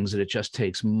some things that it just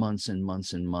takes months and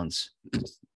months and months.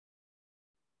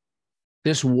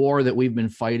 This war that we've been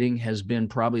fighting has been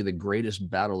probably the greatest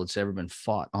battle that's ever been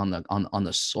fought on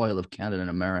the soil of Canada and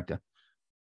America.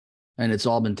 And it's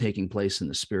all been taking place in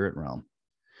the spirit realm.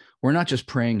 We're not just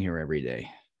praying here every day.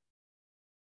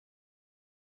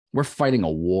 We're fighting a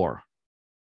war.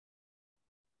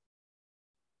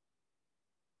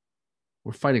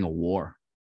 We're fighting a war.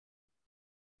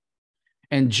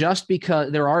 And just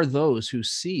because there are those who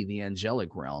see the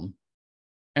angelic realm,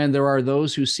 and there are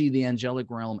those who see the angelic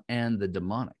realm and the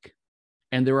demonic,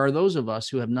 and there are those of us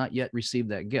who have not yet received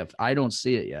that gift. I don't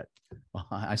see it yet.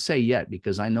 I say yet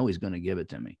because I know he's going to give it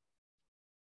to me.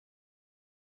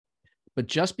 But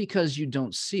just because you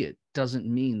don't see it doesn't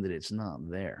mean that it's not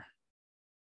there.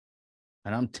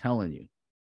 And I'm telling you,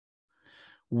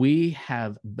 we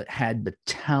have had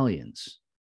battalions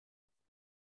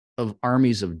of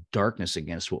armies of darkness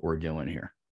against what we're doing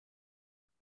here.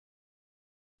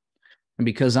 And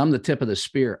because I'm the tip of the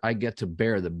spear, I get to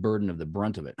bear the burden of the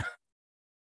brunt of it.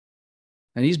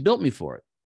 And he's built me for it.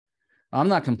 I'm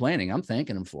not complaining. I'm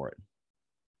thanking him for it.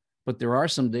 But there are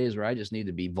some days where I just need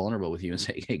to be vulnerable with you and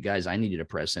say, hey, guys, I need you to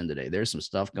press in today. There's some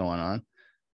stuff going on.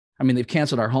 I mean, they've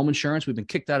canceled our home insurance. We've been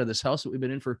kicked out of this house that we've been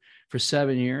in for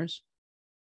 7 years.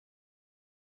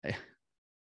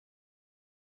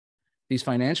 These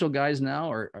financial guys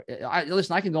now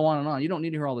listen, I can go on and on. You don't need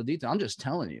to hear all the detail. I'm just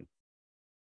telling you.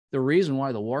 The reason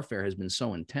why the warfare has been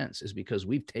so intense is because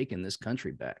we've taken this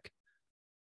country back.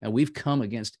 And we've come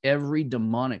against every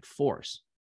demonic force.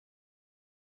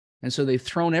 And so they've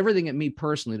thrown everything at me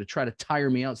personally to try to tire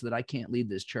me out so that I can't lead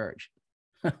this charge.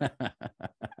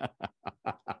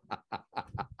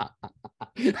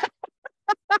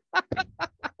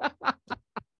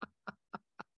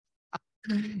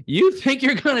 You think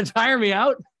you're going to tire me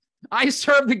out? I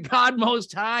serve the God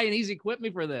Most High, and he's equipped me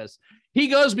for this. He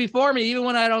goes before me even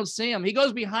when I don't see him. He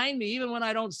goes behind me even when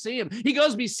I don't see him. He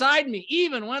goes beside me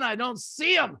even when I don't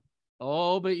see him.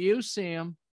 Oh, but you see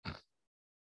him.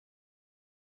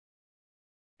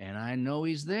 And I know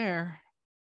he's there.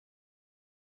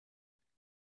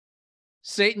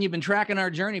 Satan, you've been tracking our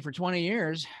journey for 20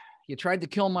 years. You tried to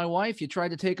kill my wife. You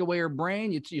tried to take away her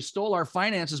brain. You stole our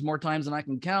finances more times than I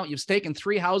can count. You've taken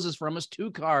 3 houses from us,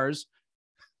 2 cars.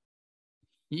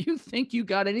 You think you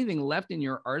got anything left in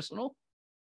your arsenal?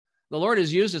 The Lord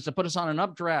has used us to put us on an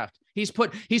updraft. He's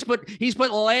put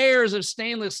layers of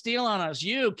stainless steel on us.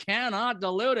 You cannot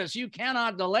dilute us. You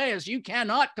cannot delay us. You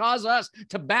cannot cause us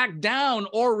to back down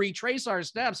or retrace our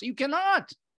steps. You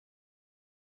cannot.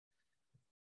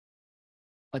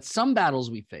 But some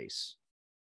battles we face,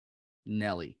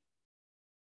 Nellie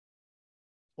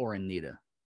or Anita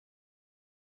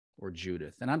or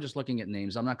Judith. And I'm just looking at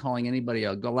names. I'm not calling anybody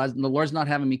out. The Lord's not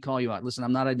having me call you out. Listen,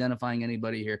 I'm not identifying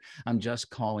anybody here. I'm just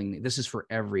calling. This is for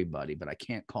everybody, but I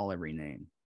can't call every name.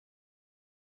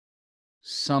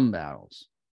 Some battles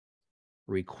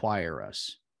require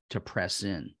us to press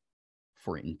in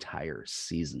for entire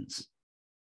seasons.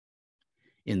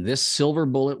 In this silver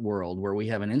bullet world where we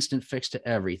have an instant fix to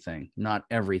everything, not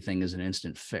everything is an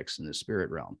instant fix in the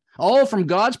spirit realm. Oh, from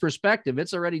God's perspective,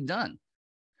 it's already done.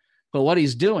 But what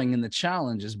he's doing in the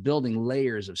challenge is building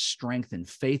layers of strength and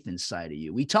faith inside of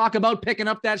you. We talk about picking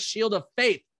up that shield of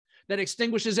faith that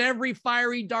extinguishes every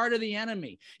fiery dart of the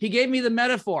enemy. He gave me the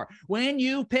metaphor. When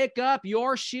you pick up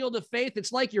your shield of faith,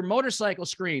 it's like your motorcycle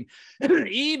screen.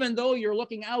 Even though you're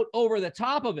looking out over the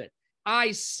top of it,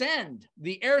 I send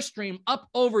the airstream up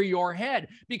over your head,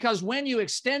 because when you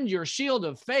extend your shield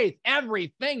of faith,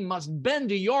 everything must bend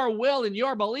to your will and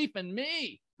your belief in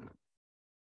me.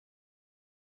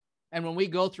 And when we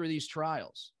go through these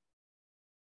trials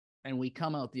and we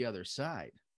come out the other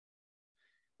side,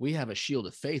 we have a shield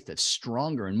of faith that's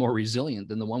stronger and more resilient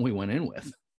than the one we went in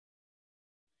with.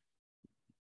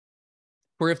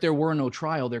 For if there were no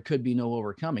trial, there could be no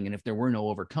overcoming. And if there were no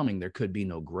overcoming, there could be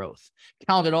no growth.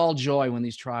 Count it all joy when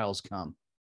these trials come.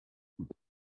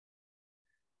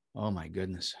 Oh, my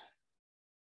goodness.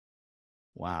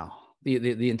 Wow.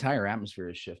 The entire atmosphere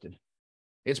has shifted.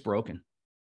 It's broken.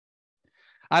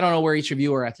 I don't know where each of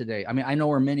you are at today. I mean, I know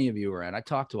where many of you are at. I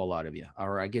talk to a lot of you,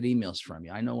 or I get emails from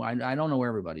you. I don't know where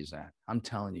everybody's at. I'm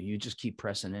telling you, you just keep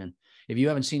pressing in. If you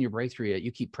haven't seen your breakthrough yet,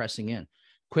 you keep pressing in.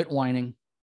 Quit whining.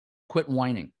 Quit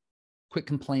whining. Quit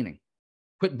complaining.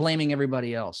 Quit blaming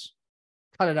everybody else.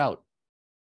 Cut it out.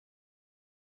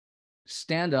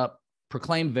 Stand up,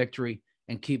 proclaim victory,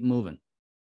 and keep moving.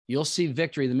 You'll see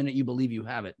victory the minute you believe you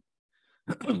have it.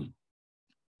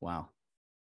 Wow.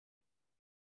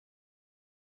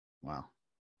 Wow.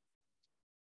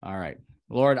 All right.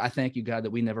 Lord, I thank you, God,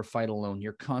 that we never fight alone.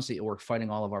 You're constantly at work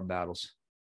fighting all of our battles,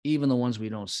 even the ones we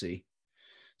don't see.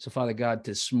 So, Father God,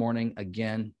 this morning,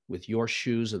 again, with your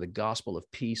shoes of the gospel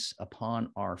of peace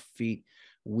upon our feet,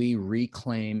 we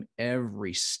reclaim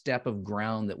every step of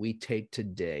ground that we take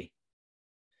today,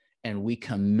 and we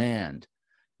command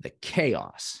the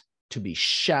chaos to be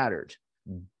shattered,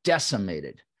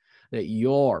 decimated, that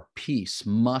your peace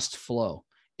must flow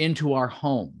into our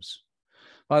homes.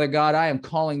 Father God, I am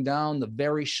calling down the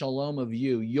very shalom of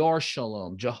you, your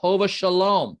shalom, Jehovah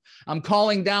Shalom. I'm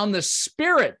calling down the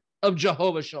spirit of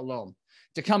Jehovah Shalom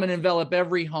to come and envelop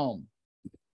every home,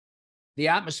 the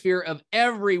atmosphere of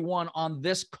everyone on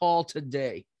this call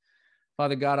today.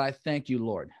 Father God, I thank you,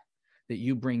 Lord, that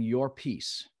you bring your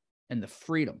peace and the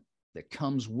freedom that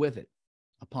comes with it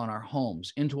upon our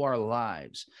homes, into our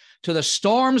lives. To the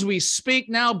storms we speak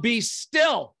now, be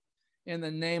still in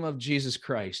the name of Jesus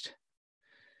Christ.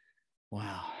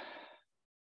 Wow.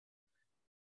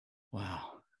 Wow.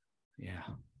 Yeah.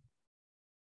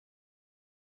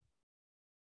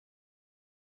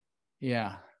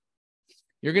 Yeah.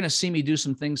 You're going to see me do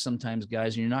some things sometimes,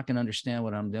 guys, and you're not going to understand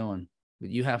what I'm doing. But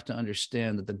you have to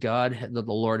understand that that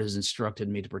the Lord has instructed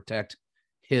me to protect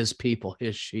his people,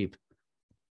 his sheep.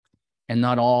 And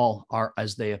not all are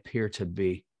as they appear to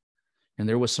be. And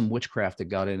there was some witchcraft that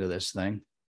got into this thing.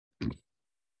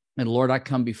 And Lord, I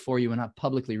come before you and I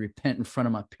publicly repent in front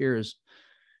of my peers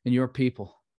and your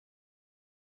people.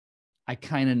 I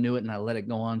kind of knew it and I let it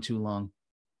go on too long.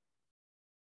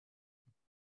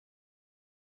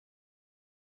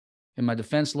 In my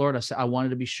defense, Lord, I said, I wanted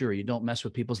to be sure you don't mess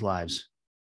with people's lives.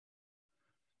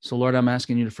 So, Lord, I'm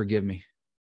asking you to forgive me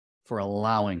for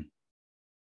allowing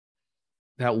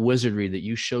that wizardry that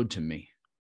you showed to me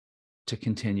to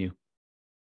continue.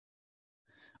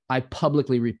 I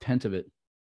publicly repent of it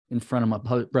in front of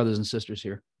my brothers and sisters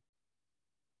here.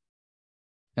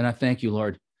 And I thank you,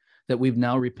 Lord, that we've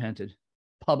now repented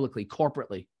publicly,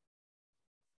 corporately.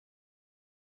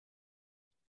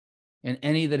 And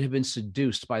any that have been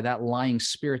seduced by that lying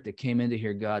spirit that came into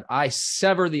here, God, I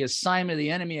sever the assignment of the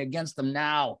enemy against them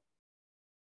now.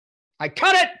 I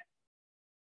cut it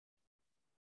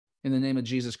in the name of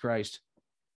Jesus Christ.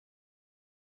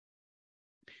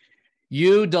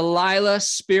 You, Delilah,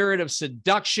 spirit of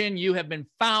seduction, you have been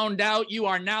found out. You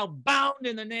are now bound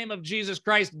in the name of Jesus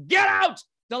Christ. Get out,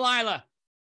 Delilah.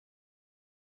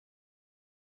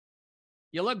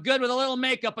 You look good with a little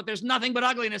makeup, but there's nothing but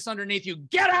ugliness underneath you.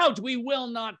 Get out. We will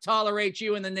not tolerate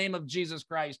you in the name of Jesus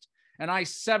Christ. And I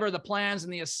sever the plans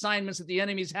and the assignments that the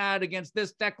enemies had against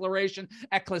this declaration,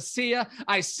 ecclesia.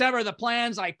 I sever the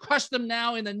plans. I crush them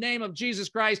now in the name of Jesus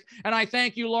Christ. And I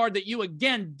thank you, Lord, that you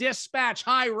again dispatch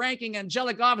high-ranking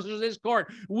angelic officers of this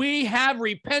court. We have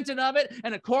repented of it.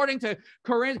 And according to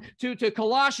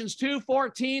Colossians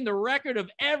 2:14, the record of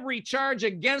every charge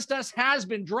against us has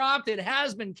been dropped. It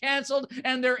has been canceled,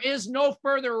 and there is no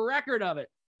further record of it.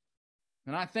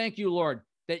 And I thank you, Lord,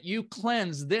 that you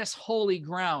cleanse this holy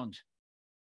ground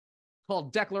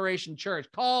called Declaration Church,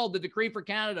 called the Decree for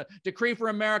Canada, Decree for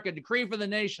America, Decree for the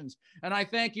Nations. And I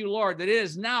thank you, Lord, that it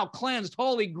is now cleansed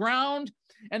holy ground,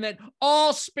 and that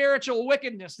all spiritual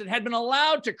wickedness that had been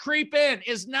allowed to creep in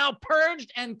is now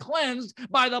purged and cleansed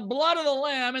by the blood of the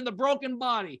Lamb and the broken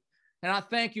body. And I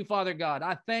thank you, Father God.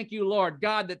 I thank you, Lord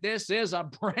God, that this is a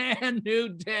brand new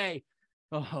day.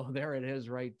 Oh, there it is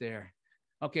right there.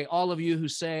 Okay, all of you who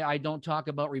say, I don't talk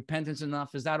about repentance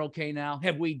enough, is that okay now?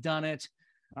 Have we done it?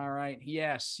 All right.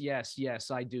 Yes, yes, yes,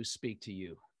 I do speak to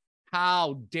you.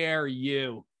 How dare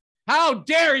you? How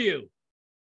dare you?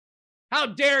 How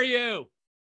dare you?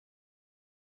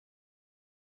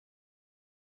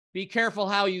 Be careful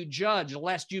how you judge,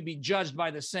 lest you be judged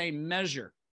by the same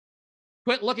measure.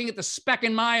 Quit looking at the speck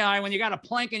in my eye when you got a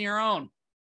plank in your own.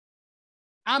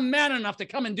 I'm man enough to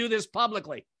come and do this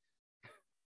publicly.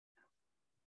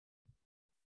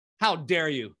 How dare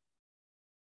you?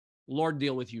 Lord,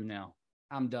 deal with you now.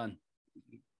 I'm done.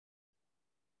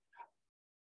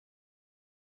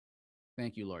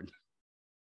 Thank you, Lord.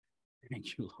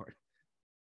 Thank you, Lord.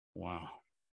 Wow.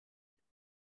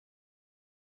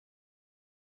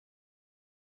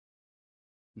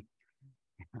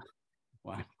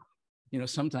 Wow. You know,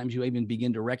 sometimes you even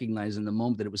begin to recognize in the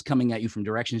moment that it was coming at you from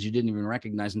directions you didn't even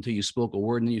recognize until you spoke a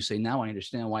word, and then you say, now I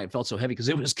understand why it felt so heavy, because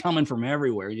it was coming from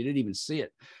everywhere. You didn't even see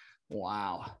it.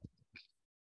 Wow.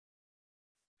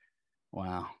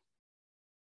 Wow.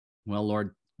 Well,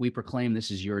 Lord, we proclaim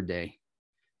this is your day.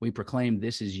 We proclaim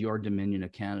this is your Dominion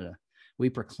of Canada. We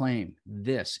proclaim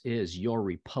this is your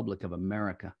Republic of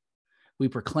America. We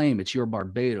proclaim it's your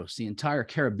Barbados. The entire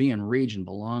Caribbean region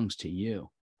belongs to you.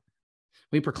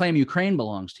 We proclaim Ukraine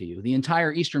belongs to you. The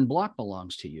entire Eastern Bloc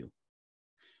belongs to you.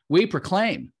 We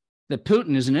proclaim that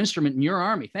Putin is an instrument in your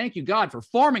army. Thank you, God, for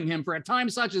forming him for a time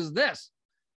such as this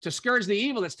to scourge the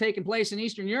evil that's taken place in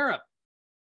Eastern Europe.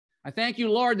 I thank you,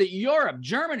 Lord, that Europe,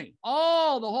 Germany, the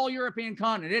whole European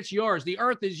continent, it's yours. The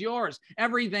earth is yours,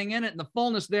 everything in it and the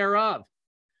fullness thereof.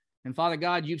 And Father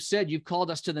God, you've said you've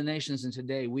called us to the nations, and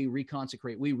today we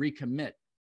reconsecrate, we recommit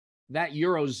that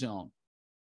Eurozone.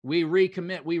 We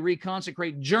recommit, we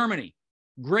reconsecrate Germany,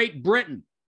 Great Britain,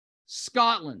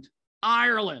 Scotland,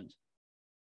 Ireland,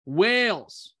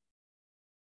 Wales,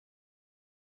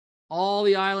 all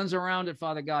the islands around it,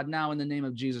 Father God, now in the name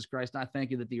of Jesus Christ. I thank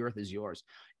you that the earth is yours.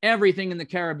 everything in the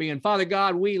Caribbean. Father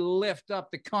God, we lift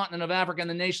up the continent of Africa and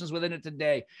the nations within it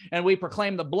today. And we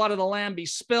proclaim the blood of the Lamb be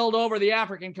spilled over the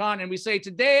African continent. We say,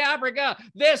 today, Africa,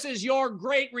 this is your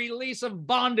great release of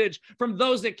bondage from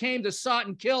those that came to sought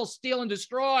and kill, steal, and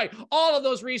destroy all of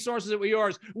those resources that were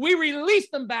yours. We release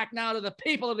them back now to the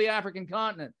people of the African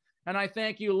continent. And I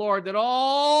thank you, Lord, that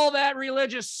all that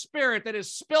religious spirit that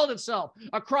has spilled itself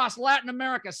across Latin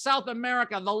America, South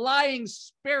America, the lying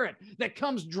spirit that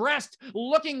comes dressed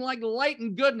looking like light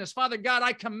and goodness, Father God,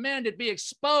 I command it be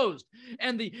exposed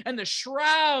and the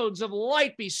shrouds of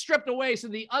light be stripped away so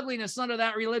the ugliness under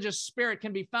that religious spirit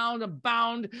can be found and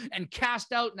bound and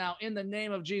cast out now in the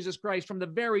name of Jesus Christ from the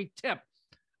very tip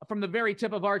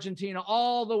of Argentina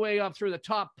all the way up through the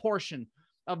top portion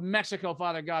of Mexico,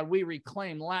 Father God. We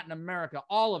reclaim Latin America,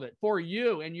 all of it, for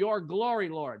you and your glory,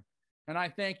 Lord. And I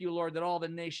thank you, Lord, that all the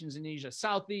nations in Asia,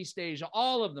 Southeast Asia,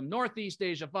 all of them, Northeast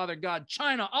Asia, Father God,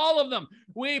 China, all of them,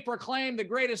 we proclaim the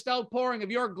greatest outpouring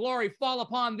of your glory fall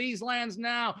upon these lands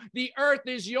now. The earth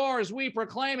is yours. We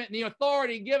proclaim it in the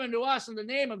authority given to us in the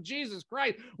name of Jesus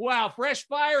Christ. Wow, fresh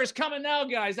fire is coming now,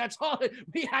 guys. That's all.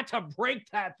 We had to break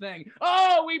that thing.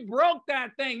 Oh, we broke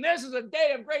that thing. This is a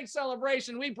day of great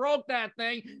celebration. We broke that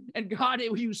thing. And God,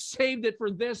 you saved it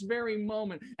for this very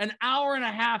moment. An hour and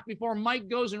a half before Mike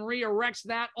goes and reerects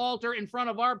that altar in front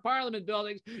of our parliament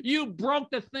buildings, you broke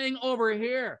the thing over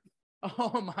here.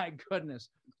 Oh my goodness.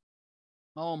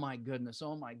 Oh my goodness.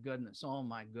 Oh my goodness. Oh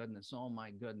my goodness. Oh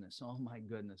my goodness. Oh my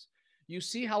goodness. You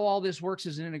see how all this works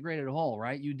as an integrated whole,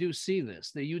 right? You do see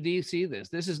this. You do see this.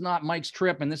 This is not Mike's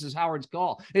trip and this is Howard's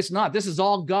call. It's not. This is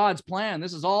all God's plan.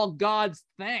 This is all God's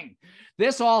thing.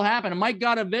 This all happened. And Mike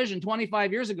got a vision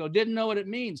 25 years ago, didn't know what it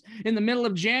means. In the middle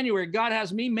of January, God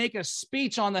has me make a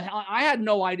speech on I had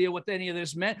no idea what any of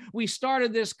this meant. We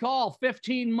started this call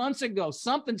 15 months ago.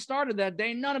 Something started that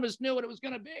day. None of us knew what it was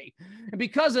going to be. And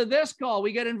because of this call,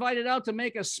 we get invited out to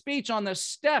make a speech on the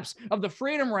steps of the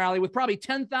Freedom Rally with probably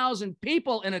 10,000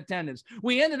 people in attendance.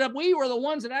 We were the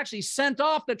ones that actually sent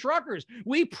off the truckers.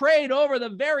 We prayed over the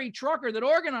very trucker that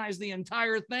organized the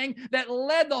entire thing, that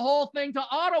led the whole thing to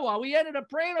Ottawa. We ended up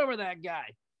praying over that guy.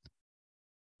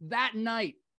 That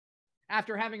night,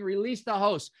 after having released the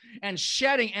host and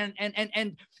shedding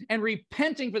and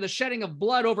repenting for the shedding of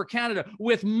blood over Canada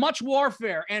with much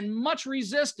warfare and much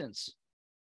resistance,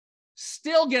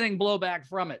 still getting blowback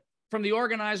from it, from the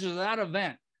organizers of that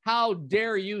event. How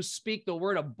dare you speak the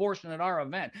word abortion at our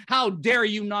event? How dare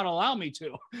you not allow me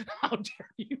to? How dare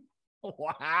you?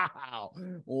 Wow.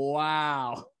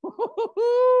 Wow.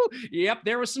 Yep,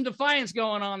 there was some defiance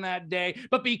going on that day.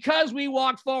 But because we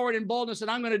walked forward in boldness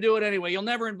and I'm going to do it anyway, you'll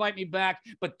never invite me back,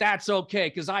 but that's okay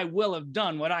because I will have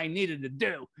done what I needed to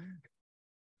do.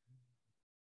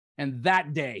 And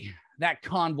that day, that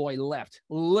convoy left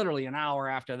literally an hour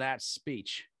after that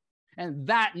speech. And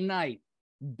that night,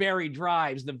 Barry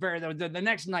drives the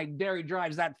next night. Barry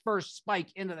drives that first spike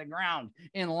into the ground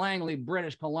in Langley,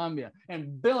 British Columbia,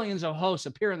 and billions of hosts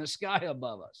appear in the sky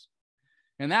above us.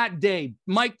 And that day,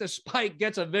 Mike the Spike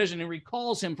gets a vision and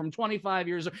recalls him from 25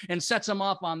 years and sets him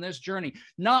off on this journey.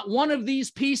 Not one of these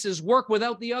pieces work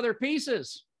without the other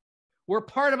pieces. We're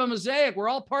part of a mosaic. We're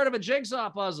all part of a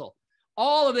jigsaw puzzle.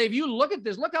 All of it. If you look at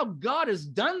this, look how God has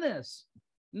done this.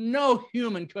 No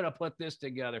human could have put this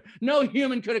together. No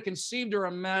human could have conceived or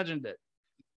imagined it.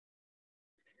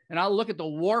 And I'll look at the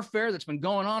warfare that's been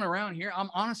going on around here. I'm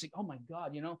honestly, oh my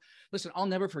God, listen, I'll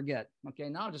never forget. Okay,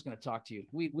 now I'm just going to talk to you.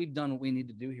 We've done what we need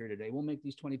to do here today. We'll make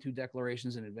these 22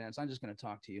 declarations in advance. I'm just going to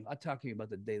talk to you. I'll talk to you about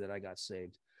the day that I got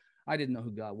saved. I didn't know who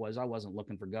God was. I wasn't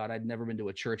looking for God. I'd never been to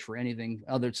a church for anything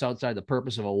outside the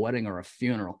purpose of a wedding or a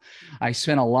funeral. I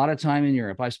spent a lot of time in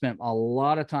Europe. I spent a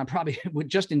lot of time, probably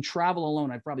just in travel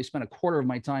alone. I probably spent a quarter of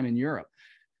my time in Europe.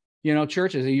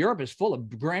 Churches, Europe is full of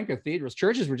grand cathedrals.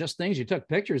 Churches were just things you took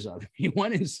pictures of. You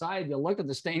went inside, you looked at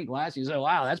the stained glass, you said,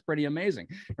 wow, that's pretty amazing,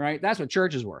 right? That's what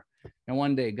churches were. And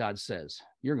one day God says,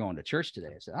 you're going to church today.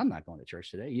 I said, I'm not going to church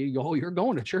today. You're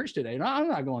going to church today. No, I'm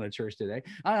not going to church today.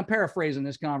 I'm paraphrasing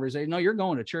this conversation. No, you're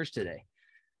going to church today.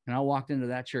 And I walked into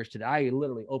that church today. I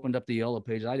literally opened up the yellow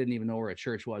page. I didn't even know where a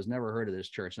church was. Never heard of this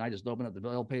church. And I just opened up the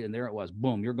yellow page and there it was.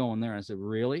 Boom, you're going there. And I said,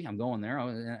 really? I'm going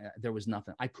there? There was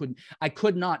nothing. I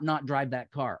could not drive that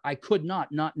car. I could not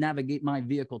navigate my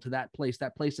vehicle to that place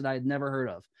that I had never heard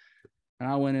of. And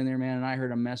I went in there, man, and I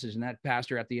heard a message. And that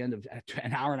pastor at the end of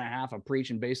an hour and a half of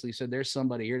preaching basically said, there's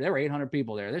somebody here. There were 800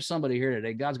 people there. There's somebody here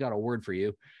today. God's got a word for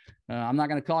you. I'm not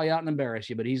going to call you out and embarrass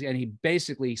you, but he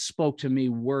basically spoke to me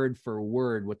word for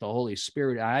word with the Holy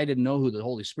Spirit. I didn't know who the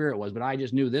Holy Spirit was, but I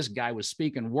just knew this guy was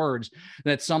speaking words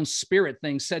that some spirit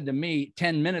thing said to me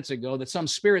 10 minutes ago, that some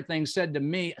spirit thing said to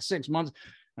me 6 months.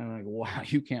 I'm like, wow,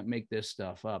 you can't make this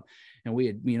stuff up. And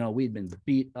we'd been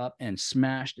beat up and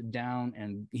smashed down,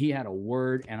 and he had a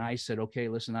word. And I said, okay,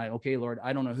 listen, okay, Lord,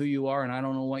 I don't know who you are and I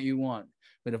don't know what you want,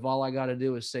 but if all I got to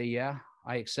do is say, yeah,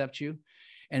 I accept you.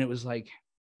 And it was like,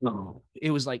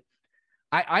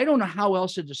 I don't know how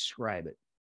else to describe it.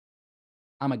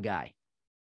 I'm a guy.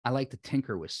 I like to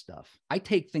tinker with stuff. I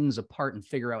take things apart and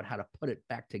figure out how to put it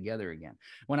back together again.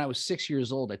 When I was 6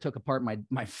 years old, I took apart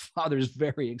my father's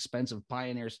very expensive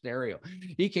Pioneer stereo.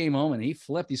 He came home and he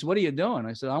flipped. He said, what are you doing?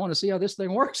 I said, I want to see how this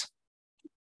thing works.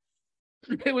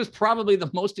 It was probably the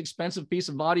most expensive piece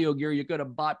of audio gear you could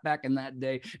have bought back in that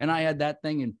day. And I had that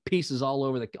thing in pieces all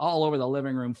over the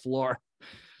living room floor.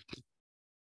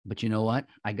 But you know what?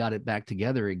 I got it back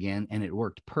together again, and it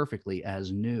worked perfectly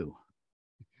as new.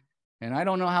 And I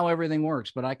don't know how everything works,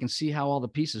 but I can see how all the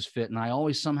pieces fit. And I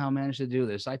always somehow manage to do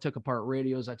this. I took apart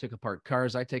radios. I took apart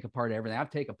cars. I take apart everything. I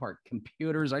take apart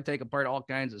computers. I take apart all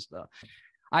kinds of stuff.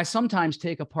 I sometimes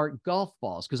take apart golf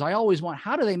balls because I always want,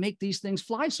 how do they make these things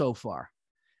fly so far?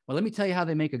 Well, let me tell you how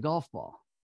they make a golf ball.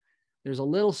 There's a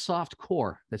little soft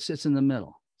core that sits in the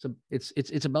middle. So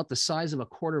it's about the size of a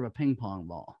quarter of a ping pong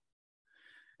ball.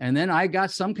 And then I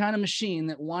got some kind of machine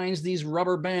that winds these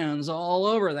rubber bands all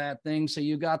over that thing. So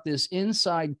you got this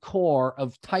inside core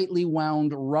of tightly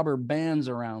wound rubber bands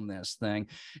around this thing.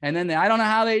 And then I don't know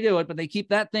how they do it, but they keep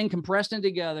that thing compressed in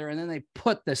together. And then they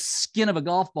put the skin of a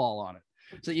golf ball on it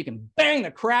so you can bang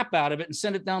the crap out of it and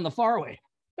send it down the fairway.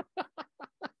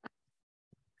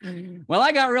 Well,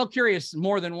 I got real curious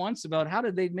more than once about how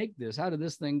did they make this? How did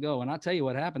this thing go? And I'll tell you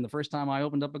what happened the first time I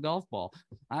opened up a golf ball.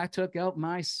 I took out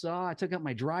my saw, I took out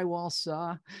my drywall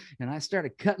saw, and I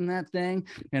started cutting that thing.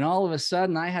 And all of a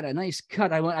sudden, I had a nice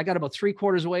cut. I got about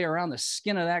 3/4 way around the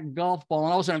skin of that golf ball,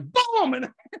 and all of a sudden, boom! And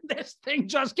this thing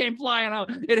just came flying out.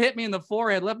 It hit me in the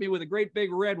forehead, left me with a great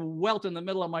big red welt in the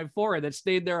middle of my forehead that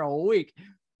stayed there a week.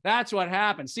 That's what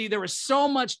happened. See, there was so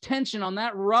much tension on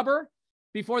that rubber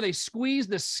before they squeezed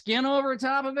the skin over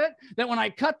top of it, that when I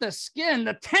cut the skin,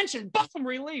 the tension, boom,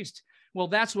 released. Well,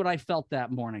 that's what I felt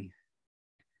that morning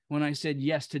when I said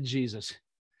yes to Jesus.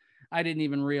 I didn't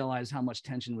even realize how much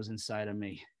tension was inside of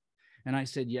me. And I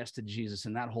said yes to Jesus,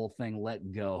 and that whole thing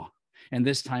let go. And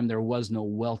this time there was no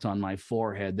welt on my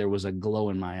forehead. There was a glow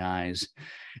in my eyes.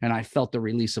 And I felt the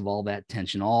release of all that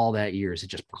tension, all that years. It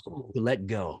just let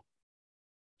go.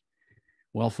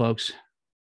 Well, folks,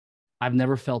 I've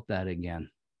never felt that again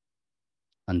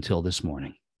until this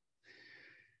morning.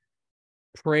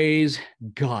 Praise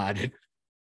God.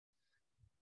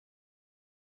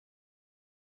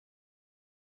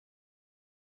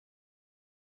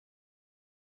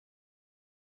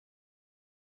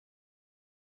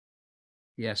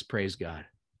 Yes, praise God.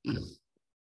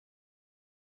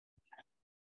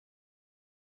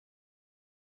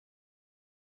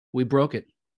 We broke it.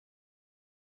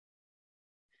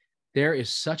 There is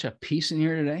such a peace in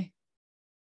here today.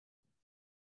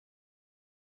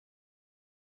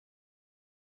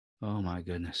 Oh my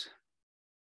goodness.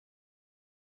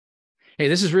 Hey,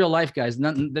 this is real life, guys.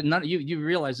 None you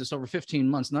realize this over 15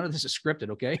 months. None of this is scripted,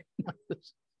 okay?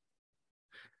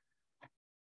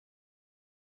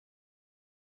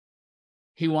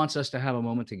 He wants us to have a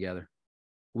moment together.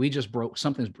 We just broke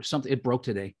something. It broke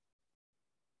today.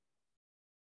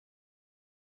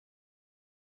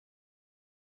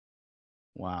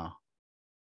 Wow.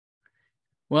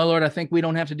 Well, Lord, I think we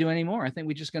don't have to do any more. I think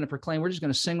we're just going to proclaim. We're just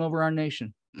going to sing over our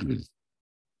nation.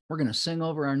 We're going to sing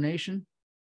over our nation.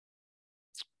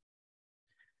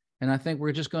 And I think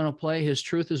we're just going to play His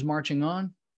Truth is Marching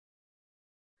On.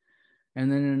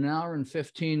 And then in an hour and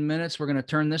 15 minutes, we're going to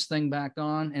turn this thing back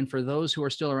on. And for those who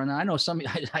are still around, I know some,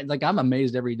 I'm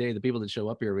amazed every day, the people that show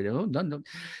up here every day. Oh,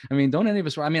 don't any of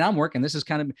us, I'm working. This is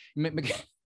kind of,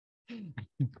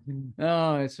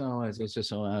 it's just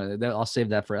so, I'll save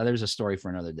that for, there's a story for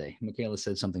another day. Michaela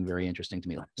said something very interesting to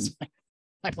me last night.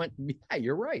 I went, yeah,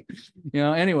 you're right.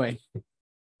 Anyway.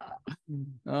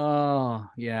 Oh,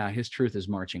 yeah, His truth is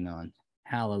marching on.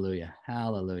 Hallelujah,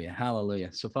 hallelujah,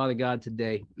 hallelujah. So, Father God,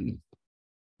 today,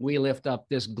 we lift up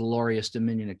this glorious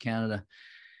Dominion of Canada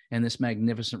and this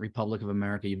magnificent Republic of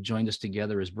America. You've joined us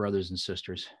together as brothers and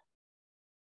sisters.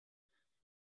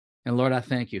 And Lord, I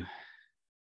thank you.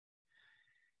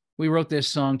 We wrote this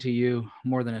song to you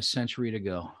more than a century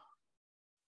ago.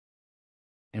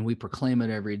 And we proclaim it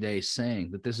every day,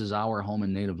 saying that this is our home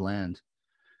and native land,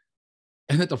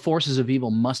 and that the forces of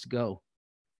evil must go.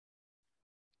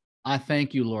 I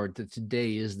thank you, Lord, that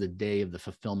today is the day of the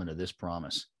fulfillment of this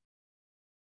promise.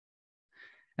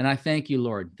 And I thank you,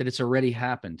 Lord, that it's already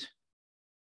happened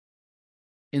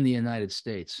in the United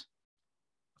States,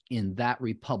 in that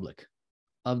republic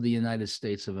of the United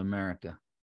States of America,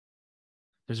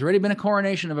 There's already been a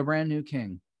coronation of a brand new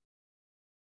king.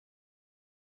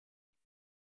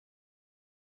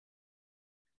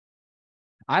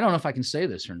 I don't know if I can say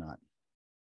this or not.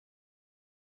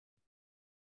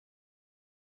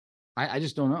 I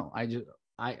just don't know.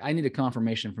 I need a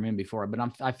confirmation from him before,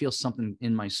 but I feel something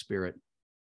in my spirit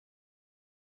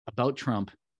about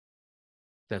Trump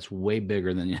that's way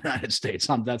bigger than the United States.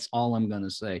 That's all I'm going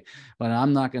to say, but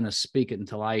I'm not going to speak it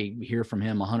until I hear from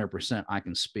him 100%. I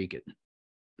can speak it.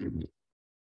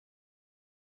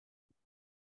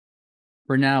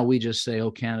 For now, we just say,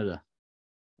 oh, Canada.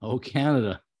 Oh,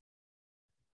 Canada.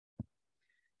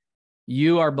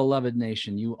 You, our beloved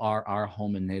nation, you are our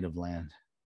home and native land.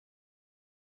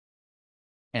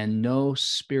 And no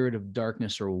spirit of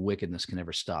darkness or wickedness can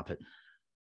ever stop it.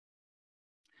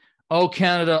 Oh,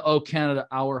 Canada,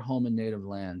 our home and native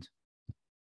land.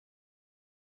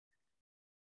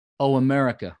 Oh,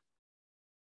 America,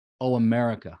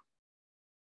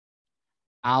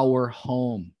 our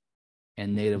home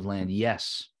and native land.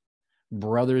 Yes,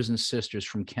 brothers and sisters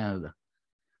from Canada,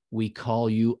 we call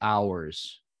you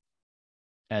ours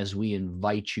as we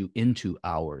invite you into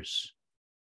ours.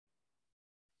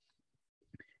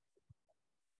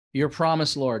 Your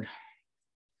promise, Lord,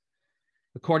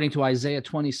 according to Isaiah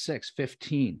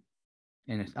 26:15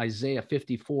 and Isaiah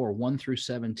 54, 1 through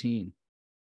 17,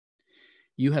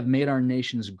 you have made our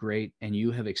nations great and you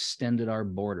have extended our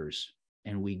borders,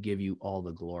 and we give you all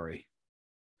the glory.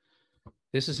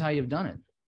 This is how you've done it.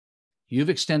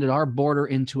 You've extended our border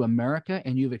into America,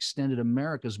 and you've extended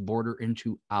America's border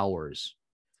into ours.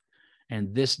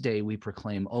 And this day we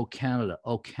proclaim, oh, Canada,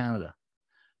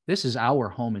 this is our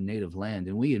home and native land,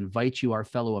 and we invite you, our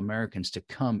fellow Americans, to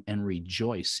come and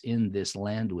rejoice in this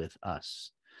land with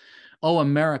us. Oh,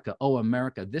 America,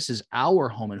 this is our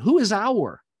home. And who is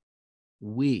our?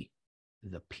 We,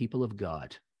 the people of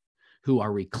God, who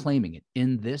are reclaiming it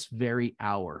in this very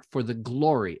hour for the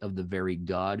glory of the very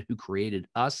God who created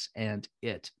us and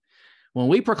it. When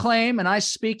we proclaim, and I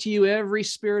speak to you, every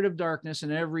spirit of darkness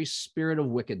and every spirit of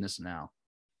wickedness now,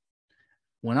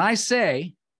 when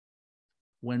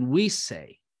we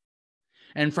say,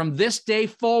 and from this day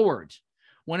forward,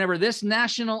 whenever this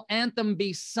national anthem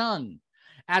be sung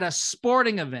at a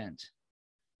sporting event,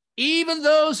 even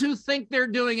those who think they're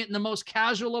doing it in the most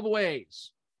casual of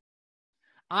ways,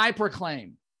 I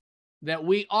proclaim that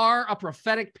we are a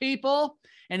prophetic people,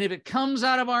 and if it comes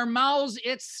out of our mouths,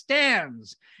 it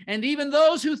stands. And even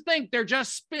those who think they're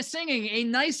just singing a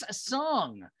nice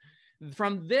song,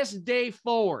 from this day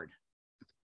forward,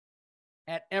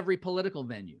 at every political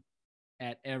venue,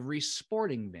 at every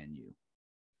sporting venue,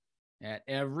 at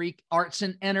every arts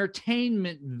and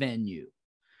entertainment venue,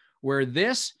 where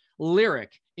this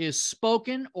lyric is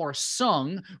spoken or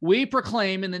sung, we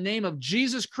proclaim in the name of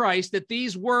Jesus Christ that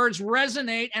these words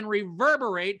resonate and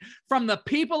reverberate from the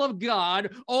people of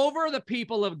God over the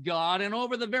people of God and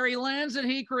over the very lands that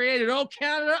he created. Oh,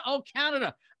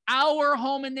 Canada, our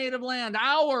home and native land,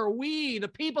 we, the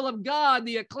people of God,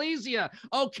 the ecclesia.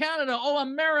 Oh, Canada, oh,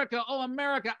 America,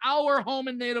 our home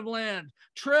and native land.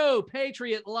 True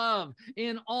patriot love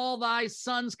in all thy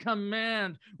sons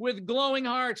command. With glowing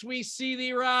hearts we see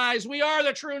thee rise. We are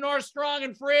the true north, strong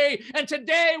and free. And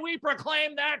today we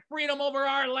proclaim that freedom over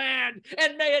our land,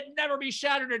 and may it never be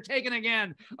shattered or taken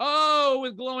again. Oh,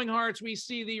 with glowing hearts we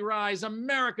see thee rise.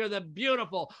 America, the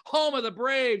beautiful, home of the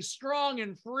brave, strong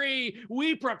and free.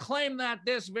 We proclaim that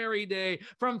this very day,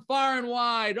 from far and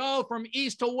wide, from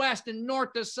east to west and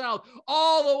north to south,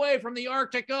 all the way from the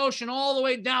Arctic Ocean, all the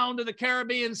way down to the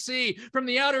Caribbean Sea, from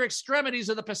the outer extremities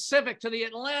of the Pacific to the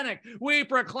Atlantic. We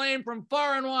proclaim from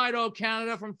far and wide, oh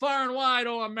Canada, from far and wide,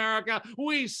 oh America,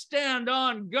 we stand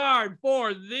on guard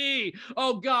for thee.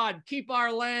 Oh God, keep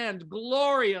our land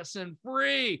glorious and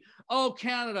free. Oh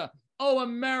Canada, oh,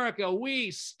 America, we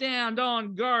stand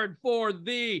on guard for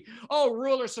thee. Oh,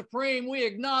 ruler supreme, we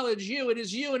acknowledge you. It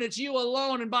is you and it's you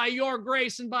alone. And by your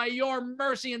grace and by your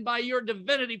mercy and by your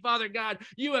divinity, Father God,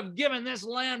 you have given this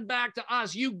land back to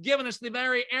us. You've given us the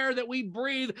very air that we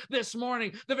breathe this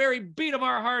morning, the very beat of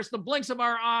our hearts, the blinks of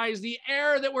our eyes, the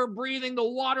air that we're breathing, the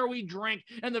water we drink,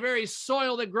 and the very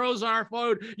soil that grows our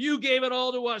food. You gave it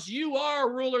all to us. You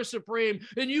are ruler supreme,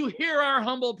 and you hear our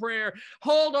humble prayer.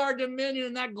 Hold our dominion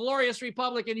in that glorious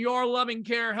republic in your loving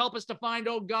care. Help us to find,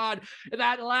 oh God,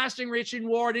 that lasting rich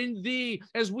reward in thee.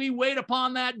 As we wait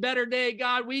upon that better day,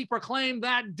 God, we proclaim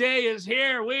that day is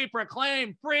here. We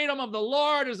proclaim freedom of the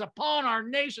Lord is upon our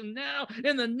nation now.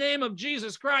 In the name of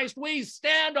Jesus Christ, we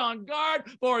stand on guard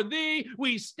for thee.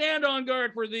 We stand on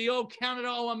guard for thee. Oh Canada,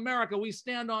 oh America, we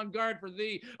stand on guard for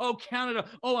thee. Oh Canada,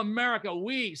 oh America,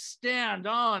 we stand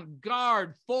on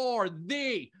guard for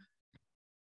thee.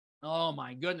 Oh,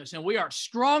 my goodness. And we are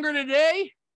stronger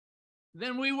today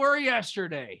than we were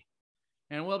yesterday.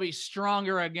 And we'll be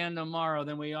stronger again tomorrow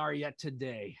than we are yet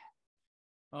today.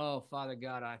 Oh, Father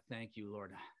God, I thank you,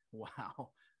 Lord. Wow.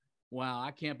 Wow.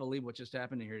 I can't believe what just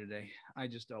happened here today.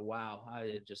 Wow.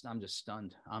 I'm just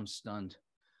stunned. I'm stunned.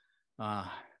 To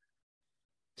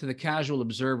the casual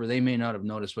observer, they may not have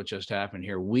noticed what just happened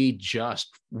here. We just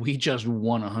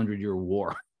won a 100-year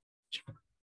war.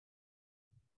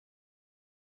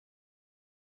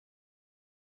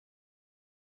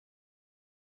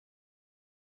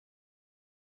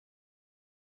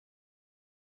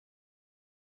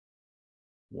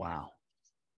 Wow.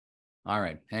 All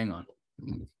right, hang on.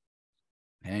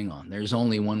 Hang on. There's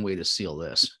only one way to seal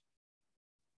this.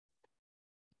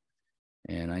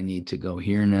 And I need to go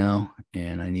here now,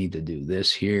 and I need to do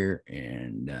this here,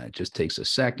 and it just takes a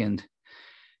second.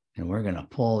 And we're going to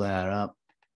pull that up,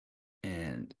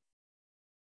 and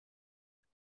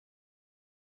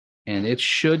it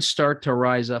should start to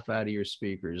rise up out of your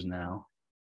speakers now.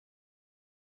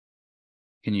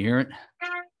 Can you hear it?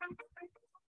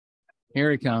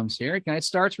 Here it comes. Here it comes. It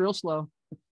starts real slow.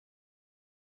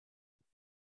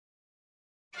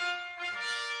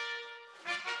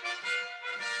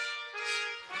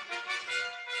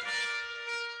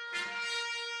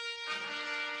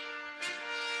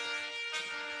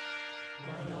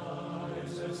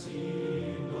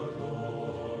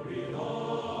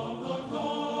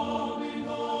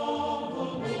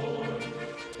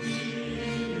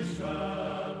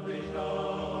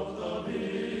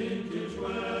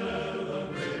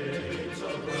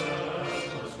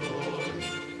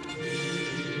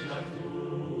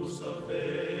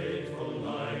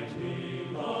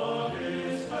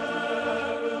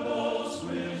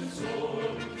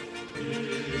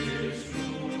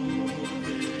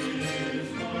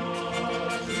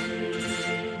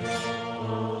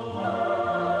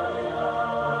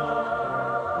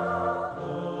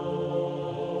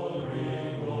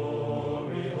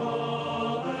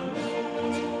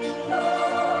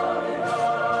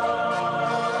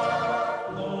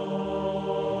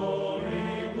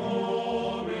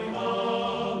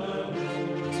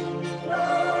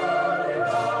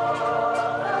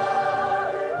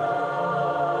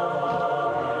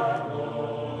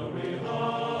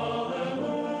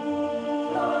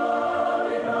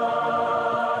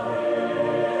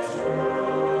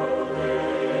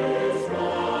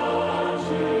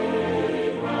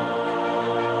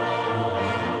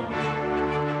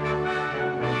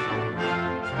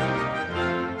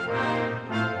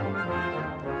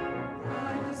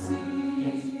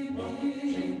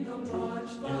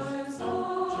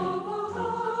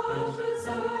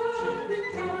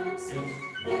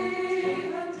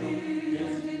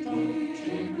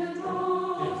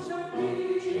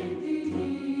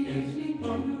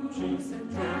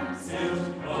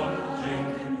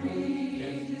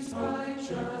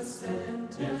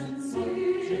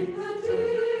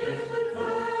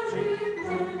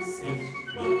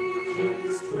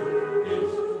 His truth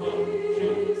is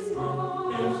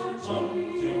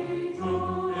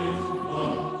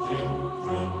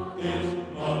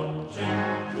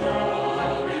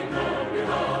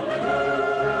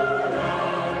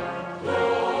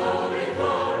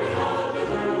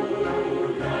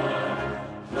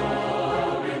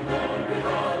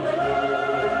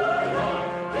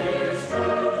marching.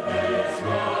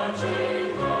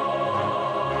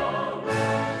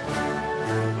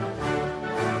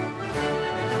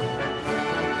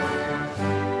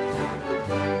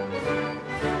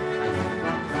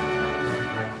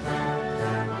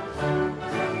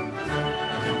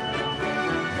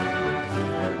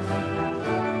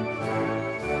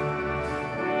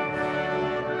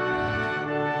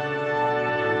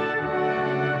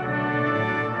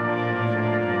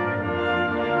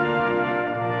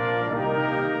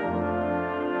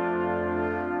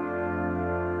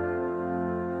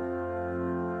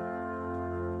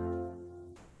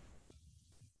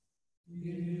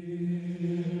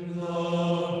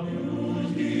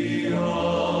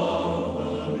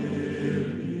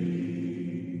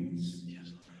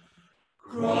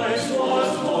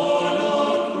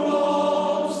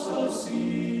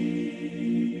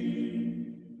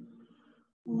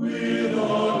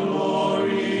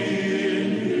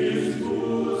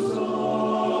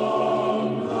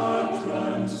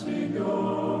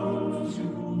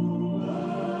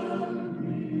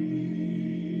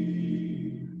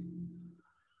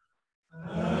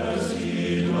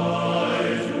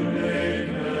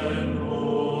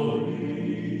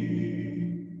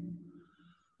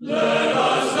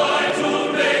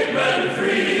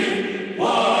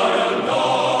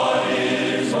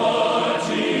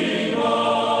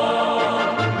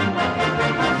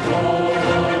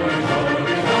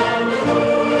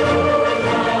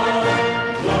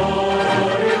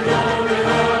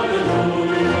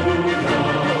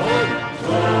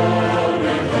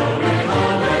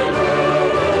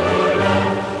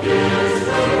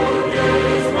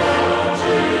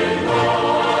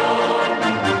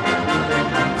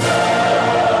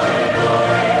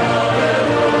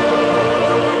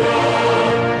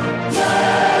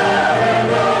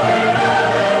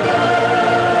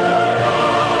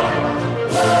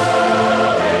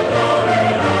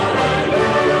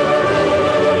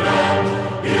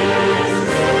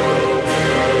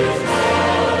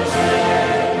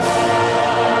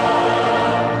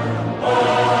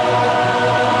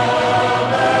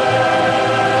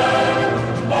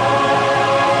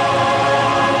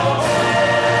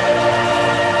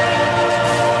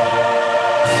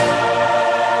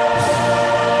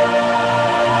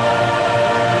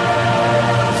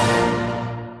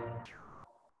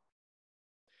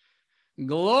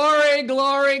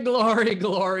 glory,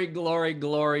 glory, glory,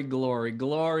 glory, glory,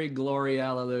 glory, glory,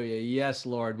 hallelujah. Yes,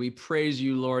 Lord, we praise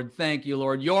you, Lord. Thank you,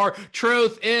 Lord. Your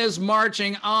truth is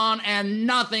marching on and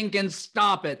nothing can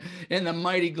stop it in the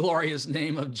mighty, glorious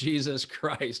name of Jesus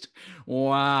Christ.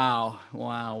 Wow,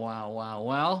 wow, wow, wow.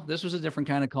 Well, this was a different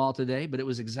kind of call today, but it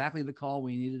was exactly the call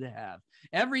we needed to have.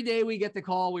 Every day we get the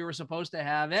call we were supposed to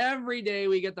have. Every day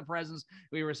we get the presence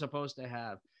we were supposed to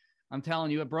have. I'm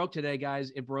telling you, it broke today,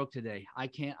 guys. It broke today.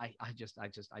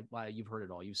 Well, you've heard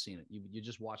it all. You've seen it. You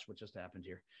just watched what just happened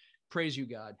here. Praise you,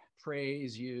 God.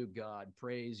 Praise you, God.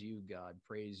 Praise you, God.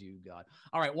 Praise you, God.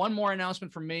 All right, one more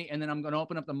announcement from me, and then I'm going to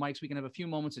open up the mics. We can have a few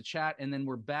moments of chat, and then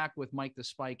we're back with Mike the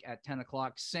Spike at 10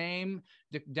 o'clock. Same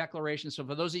declaration. So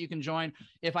for those of you who can join,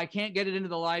 if I can't get it into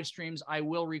the live streams, I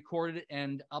will record it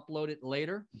and upload it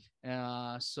later.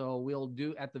 So we'll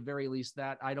do at the very least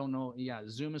that. I don't know. Yeah,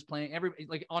 Zoom is playing.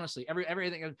 Honestly,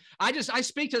 everything. I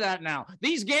speak to that now.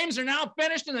 These games are now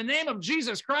finished in the name of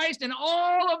Jesus Christ, and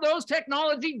all of those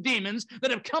technology demons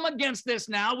that have come against this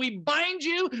now, we bind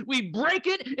you, we break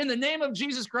it in the name of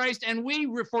Jesus Christ, and we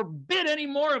forbid any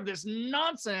more of this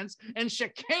nonsense and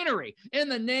chicanery in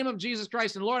the name of Jesus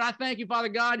Christ. And Lord, I thank you, Father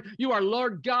God. You are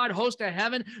Lord God, host of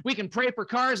heaven. We can pray for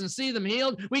cars and see them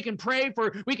healed. We can pray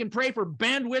for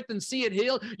bandwidth and see it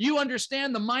healed. You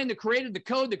understand the mind that created the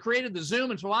code, that created the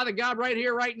Zoom. And so, Father God, right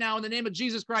here, right now, in the name of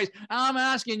Jesus Christ, I'm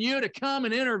asking you to come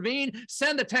and intervene.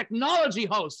 Send the technology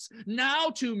hosts now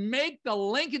to make the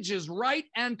linkages right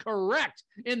and correct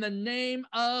in the name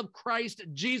of Christ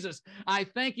Jesus. I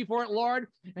thank you for it, Lord.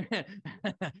 Wow,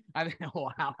 I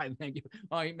thank you.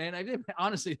 Oh, man,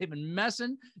 honestly, they've been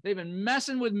messing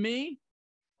with me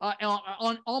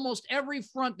on almost every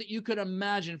front that you could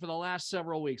imagine for the last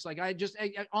several weeks.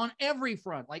 On every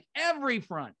front,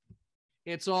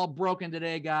 it's all broken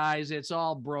today, guys. It's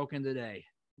all broken today.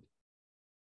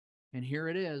 And here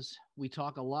it is. We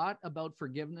talk a lot about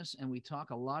forgiveness and we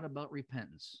talk a lot about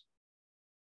repentance.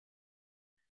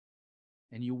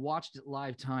 And you watched it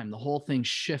live time. The whole thing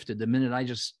shifted the minute I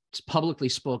just publicly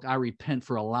spoke, I repent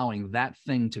for allowing that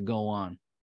thing to go on.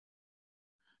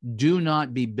 Do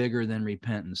not be bigger than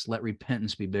repentance. Let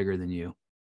repentance be bigger than you.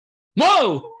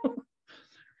 Whoa!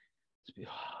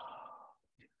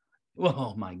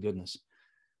 Oh, my goodness.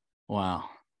 Wow.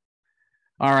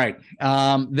 All right.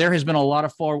 There has been a lot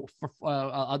of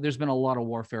there's been a lot of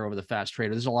warfare over the Fast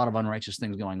Trader. There's a lot of unrighteous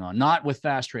things going on. Not with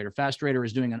Fast Trader. Fast Trader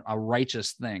is doing a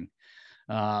righteous thing.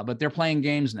 But they're playing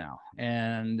games now,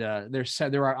 and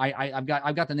I've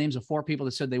got the names of 4 people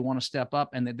that said they want to step up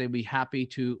and that they'd be happy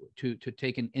to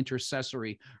take an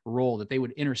intercessory role, that they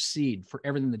would intercede for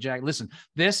everything listen,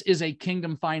 this is a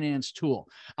kingdom finance tool.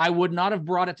 I would not have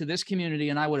brought it to this community,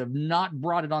 and I would have not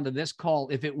brought it onto this call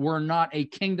if it were not a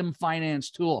kingdom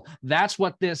finance tool. That's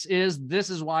what this is. This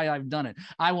is why I've done it.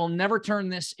 I will never turn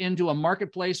this into a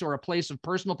marketplace or a place of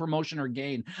personal promotion or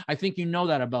gain. I think you know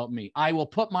that about me. I will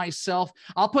put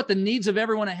I'll put the needs of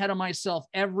everyone ahead of myself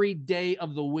every day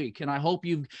of the week. And I hope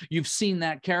you've seen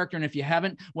that character. And if you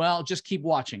haven't, well, just keep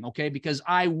watching, okay? Because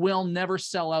I will never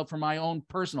sell out for my own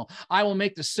personal. I will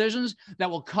make decisions that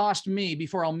will cost me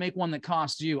before I'll make one that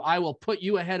costs you. I will put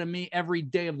you ahead of me every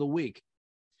day of the week.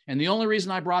 And the only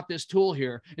reason I brought this tool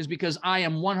here is because I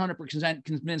am 100%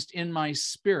 convinced in my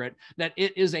spirit that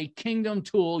it is a kingdom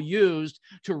tool used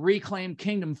to reclaim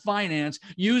kingdom finance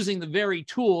using the very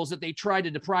tools that they tried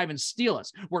to deprive and steal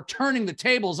us. We're turning the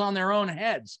tables on their own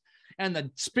heads. And the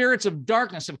spirits of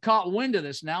darkness have caught wind of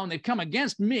this now, and they've come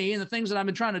against me and the things that I've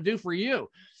been trying to do for you.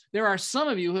 There are some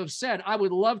of you who have said, I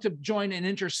would love to join an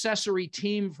intercessory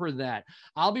team for that.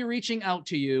 I'll be reaching out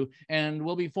to you and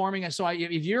we'll be forming it. So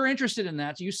if you're interested in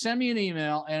that, you send me an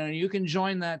email and you can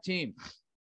join that team.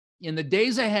 In the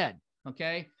days ahead,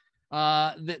 okay,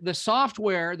 the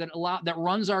software that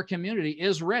runs our community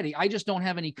is ready. I just don't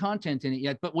have any content in it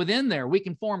yet, but within there, we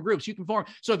can form groups. You can form.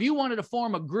 So if you wanted to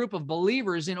form a group of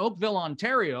believers in Oakville,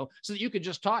 Ontario, so that you could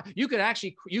just talk, you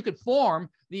could form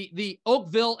the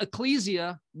Oakville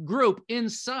Ecclesia group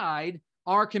inside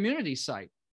our community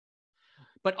site.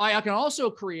 But I can also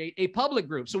create a public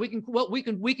group. So we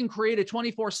can create a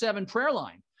 24/7 prayer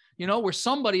line, where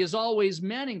somebody is always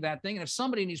manning that thing. And if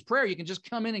somebody needs prayer, you can just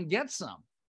come in and get some.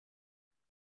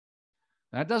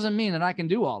 That doesn't mean that I can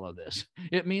do all of this.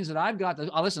 It means that I've got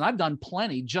to listen. I've done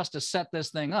plenty just to set this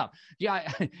thing up.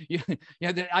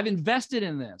 I've invested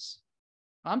in this.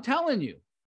 I'm telling you.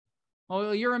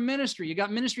 Oh, you're a ministry. You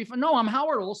got ministry. No, I'm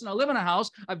Howard Olsen. I live in a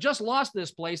house. I've just lost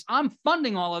this place. I'm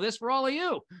funding all of this for all of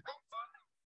you,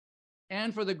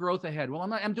 and for the growth ahead. Well,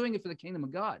 I'm doing it for the kingdom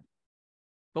of God,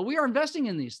 but we are investing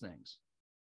in these things.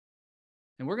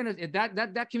 And we're going to,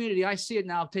 that community, I see it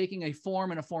now taking a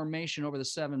form and a formation over the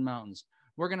 7 mountains.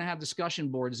 We're going to have discussion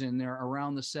boards in there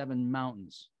around the 7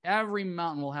 mountains. Every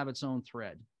mountain will have its own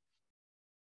thread.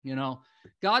 You know,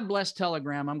 God bless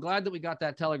Telegram. I'm glad that we got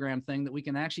that Telegram thing that we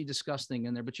can actually discuss things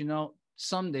in there. But, you know,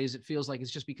 some days it feels like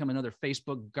it's just become another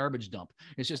Facebook garbage dump.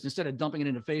 It's just instead of dumping it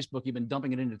into Facebook, you've been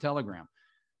dumping it into Telegram.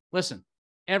 Listen,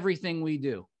 everything we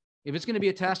do, if it's going to be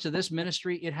attached to this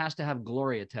ministry, it has to have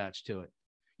glory attached to it.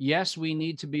 Yes, we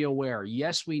need to be aware.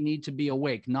 Yes, we need to be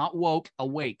awake, not woke,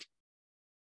 awake.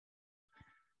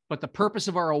 But the purpose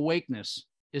of our awakeness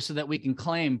is so that we can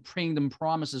claim kingdom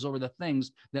promises over the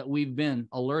things that we've been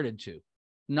alerted to,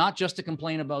 not just to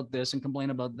complain about this and complain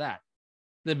about that.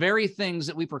 The very things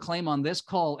that we proclaim on this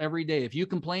call every day. If you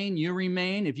complain, you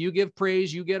remain. If you give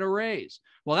praise, you get a raise.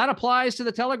 Well, that applies to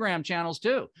the Telegram channels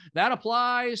too. That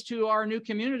applies to our new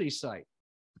community site.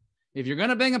 If you're going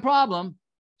to bring a problem,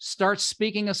 start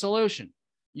speaking a solution.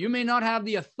 You may not have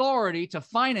the authority to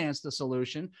finance the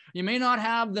solution. You may not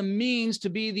have the means to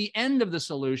be the end of the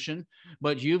solution,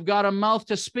 but you've got a mouth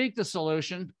to speak the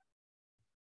solution.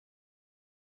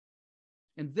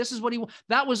 And this is what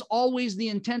that was always the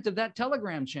intent of that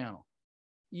Telegram channel.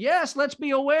 Yes, let's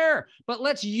be aware, but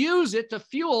let's use it to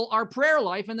fuel our prayer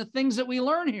life and the things that we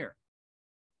learn here.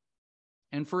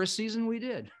 And for a season we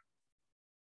did.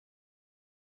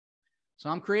 So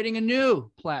I'm creating a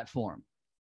new platform.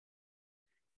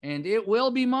 And it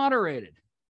will be moderated.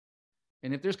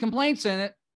 And if there's complaints in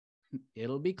it,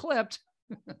 it'll be clipped.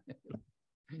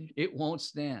 It won't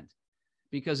stand.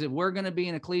 Because if we're going to be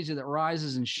an ecclesia that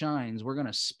rises and shines, we're going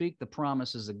to speak the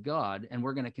promises of God, and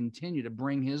we're going to continue to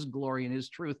bring his glory and his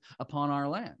truth upon our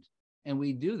land. And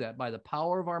we do that by the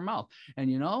power of our mouth. And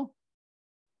you know,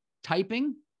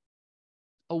 typing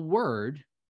a word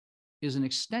is an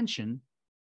extension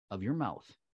of your mouth.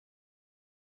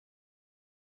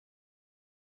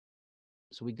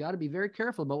 So we got to be very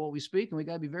careful about what we speak, and we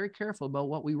got to be very careful about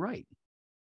what we write,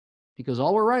 because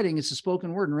all we're writing is a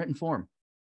spoken word in written form.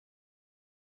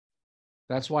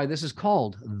 That's why this is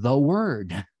called the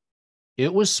word.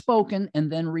 It was spoken and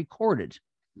then recorded.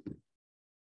 So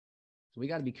we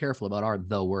got to be careful about our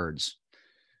the words.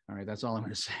 All right, that's all I'm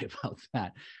going to say about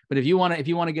that. But if you want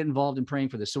to get involved in praying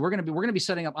for this, so we're going to be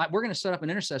setting up. We're going to set up an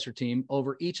intercessor team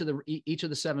over each of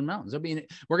the 7 mountains.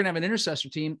 We're going to have an intercessor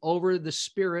team over the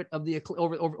spirit of the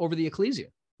over the ecclesia,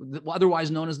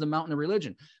 otherwise known as the mountain of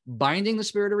religion, binding the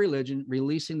spirit of religion,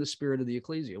 releasing the spirit of the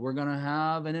ecclesia. We're going to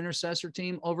have an intercessor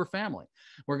team over family.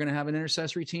 We're going to have an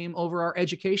intercessory team over our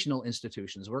educational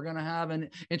institutions. We're going to have an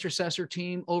intercessor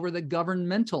team over the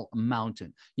governmental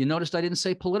mountain. You noticed I didn't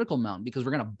say political mountain, because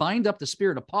we're going to bind up the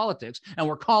spirit of politics, and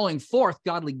we're calling forth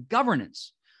godly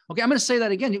governance. Okay, I'm going to say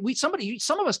that again.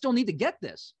 Some of us still need to get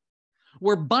this.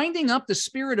 We're binding up the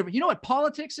spirit of, you know what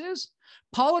politics is?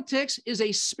 Politics is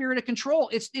a spirit of control.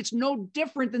 It's no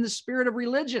different than the spirit of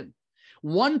religion.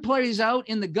 One plays out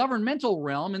in the governmental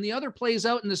realm and the other plays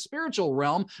out in the spiritual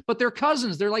realm, but they're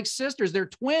cousins. They're like sisters. They're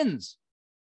twins.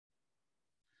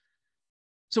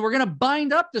 So we're going to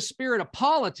bind up the spirit of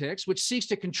politics, which seeks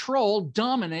to control,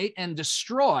 dominate, and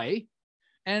destroy,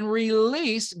 and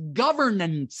release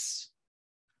governance.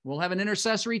 We'll have an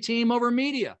intercessory team over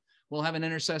media. We'll have an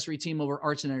intercessory team over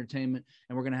arts and entertainment,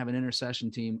 and we're going to have an intercession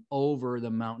team over the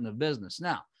mountain of business.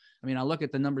 Now, I mean, I look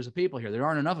at the numbers of people here. There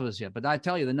aren't enough of us yet, but I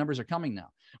tell you, the numbers are coming now.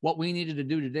 What we needed to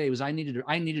do today was I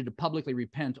needed to publicly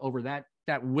repent over that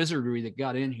wizardry that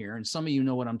got in here. And some of you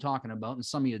know what I'm talking about, and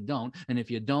some of you don't. And if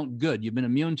you don't, good, you've been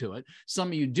immune to it. Some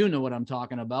of you do know what I'm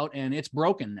talking about, and it's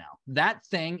broken now. That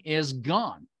thing is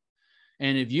gone.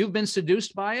 And if you've been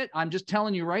seduced by it, I'm just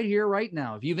telling you right here, right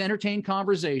now, if you've entertained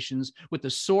conversations with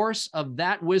the source of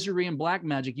that wizardry and black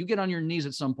magic, you get on your knees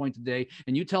at some point today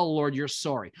and you tell the Lord you're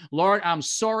sorry. Lord, I'm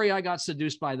sorry I got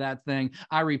seduced by that thing.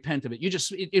 I repent of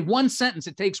it. In one sentence,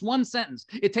 it takes one sentence.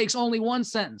 It takes only one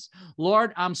sentence.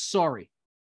 Lord, I'm sorry.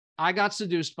 I got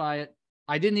seduced by it.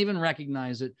 I didn't even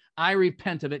recognize it. I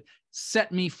repent of it.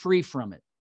 Set me free from it.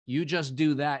 You just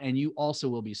do that and you also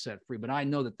will be set free. But I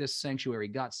know that this sanctuary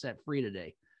got set free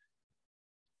today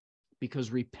because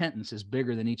repentance is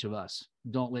bigger than each of us.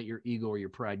 Don't let your ego or your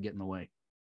pride get in the way.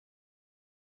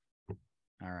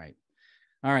 All right.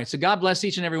 All right. So God bless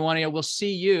each and every one of you. We'll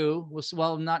see you.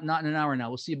 Well, not in an hour now.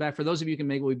 We'll see you back. For those of you who can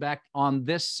make it, we'll be back on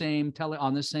this same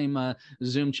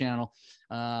Zoom channel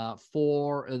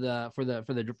for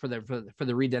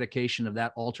the rededication of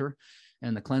that altar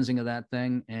and the cleansing of that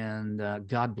thing. And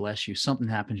God bless you. Something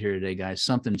happened here today, guys.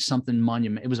 Something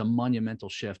monumental. It was a monumental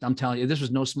shift. I'm telling you, this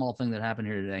was no small thing that happened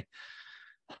here today.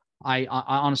 I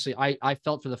honestly, I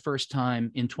felt for the first time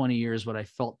in 20 years what I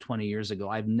felt 20 years ago.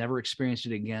 I've never experienced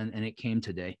it again, and it came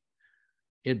today.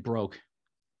 It broke.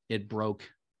 It broke.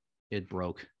 It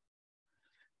broke.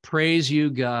 Praise you,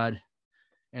 God.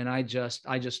 And I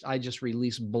just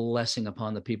release blessing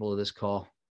upon the people of this call.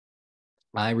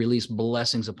 I release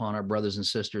blessings upon our brothers and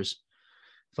sisters.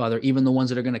 Father, even the ones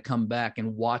that are going to come back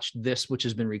and watch this, which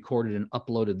has been recorded and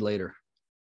uploaded later.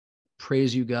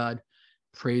 Praise you, God.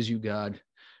 Praise you, God.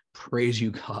 Praise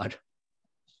you, God.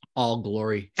 All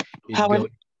glory is Howard,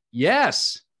 going.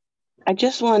 Yes. I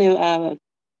just want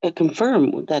to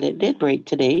confirm that it did break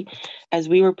today. As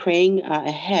we were praying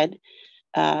ahead,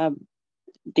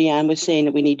 Deanne was saying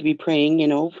that we need to be praying,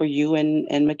 for you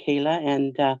and Michaela,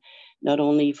 and not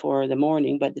only for the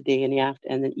morning, but the day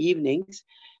and the evenings.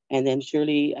 And then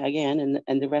Shirley again,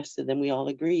 and the rest of them, we all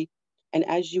agree. And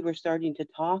as you were starting to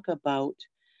talk about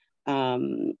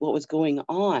what was going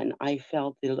on, I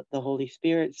felt the Holy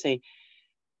Spirit say,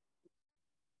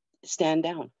 stand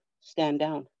down, stand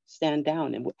down, stand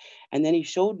down. And then he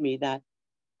showed me that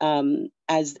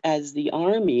as the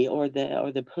army or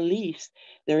the police,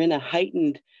 they're in a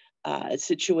heightened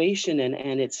situation,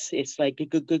 and it's like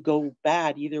it could go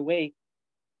bad either way.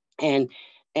 And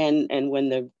when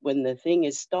the thing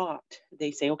is stopped,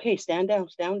 they say, okay, stand down.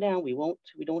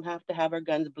 We don't have to have our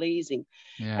guns blazing.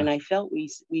 Yeah. And I felt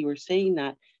we were saying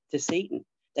that to Satan,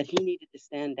 that he needed to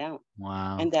stand down.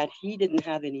 Wow. And that he didn't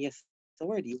have any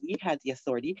authority. We had the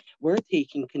authority. We're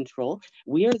taking control.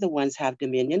 We're the ones have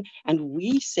dominion. And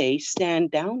we say,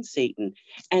 stand down, Satan.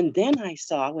 And then I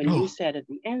saw, when you said at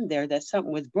the end there that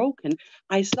something was broken,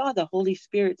 I saw the Holy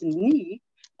Spirit's knee.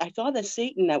 I saw the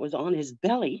Satan that was on his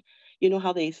belly. You know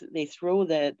how they throw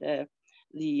the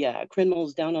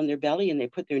criminals down on their belly and they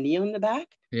put their knee on the back?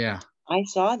 Yeah. I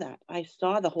saw that. I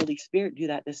saw the Holy Spirit do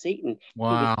that to Satan. Wow.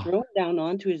 He was thrown down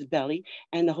onto his belly,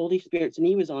 and the Holy Spirit's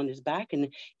knee was on his back,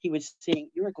 and he was saying,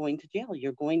 you are going to jail.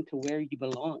 You're going to where you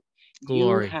belong.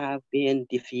 Glory. You have been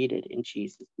defeated in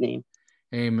Jesus' name.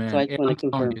 Amen. So I just want to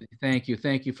confirm. Thank you.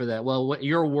 Thank you for that. Well, what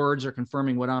your words are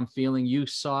confirming what I'm feeling. You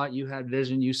saw it. You had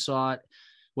vision. You saw it.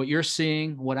 What you're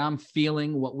seeing, what I'm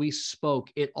feeling, what we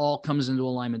spoke, it all comes into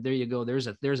alignment. There you go. There's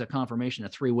a confirmation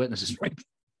of 3 witnesses, right?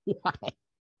 Wow.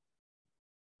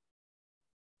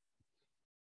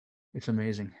 It's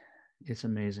amazing. It's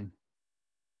amazing.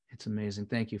 It's amazing.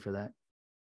 Thank you for that.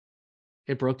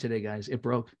 It broke today, guys. It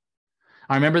broke.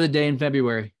 I remember the day in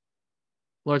February.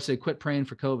 Lord said, quit praying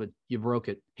for COVID. You broke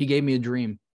it. He gave me a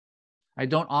dream. I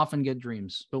don't often get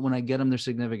dreams, but when I get them, they're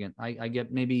significant. I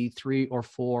get maybe 3 or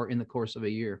 4 in the course of a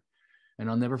year. And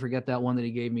I'll never forget that one that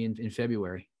he gave me in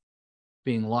February,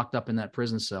 being locked up in that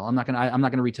prison cell. I'm not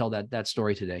gonna retell that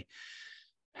story today.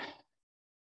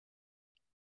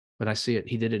 But I see it.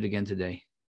 He did it again today.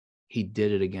 He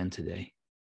did it again today.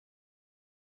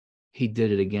 He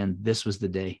did it again. This was the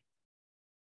day.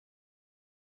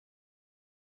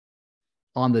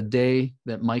 On the day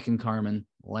that Mike and Carmen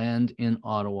land in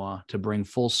Ottawa to bring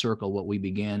full circle what we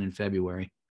began in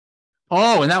February.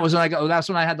 Oh, and that's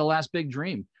when I had the last big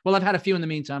dream. Well, I've had a few in the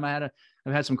meantime. I've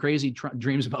had some crazy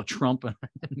dreams about Trump,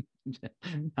 and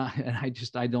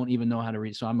I don't even know how to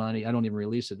read. So I don't even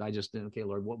release it. I just, okay,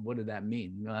 Lord, what did that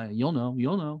mean? You'll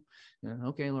know. Yeah,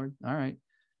 okay, Lord. All right.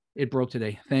 It broke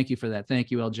today. Thank you for that.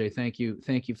 Thank you, LJ. Thank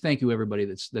you, everybody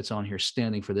that's on here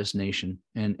standing for this nation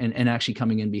and actually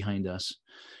coming in behind us.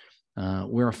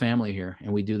 We're a family here,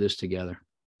 and we do this together.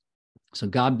 So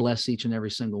God bless each and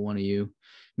every single one of you.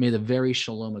 May the very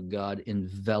shalom of God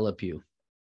envelop you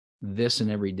this and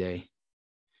every day.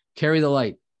 Carry the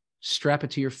light, strap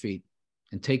it to your feet,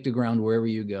 and take the ground wherever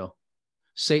you go.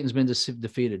 Satan's been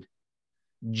defeated.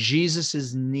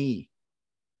 Jesus's knee,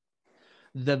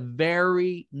 the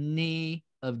very knee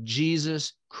of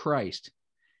Jesus Christ,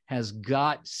 has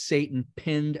got Satan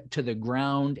pinned to the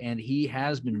ground, and he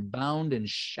has been bound and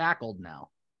shackled now.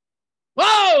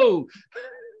 Whoa!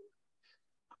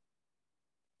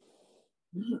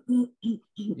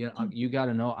 You got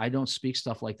to know, I don't speak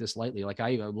stuff like this lightly. Like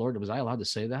Lord, was I allowed to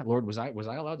say that? Lord, was I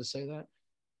allowed to say that?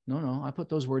 No, I put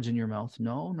those words in your mouth.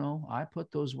 No, I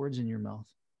put those words in your mouth.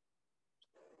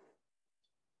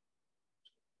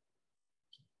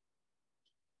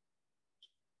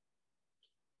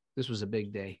 This was a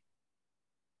big day.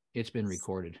 It's been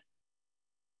recorded.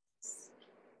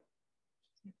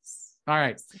 All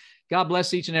right. God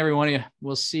bless each and every one of you.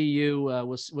 We'll see you.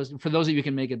 For those of you who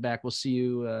can make it back, we'll see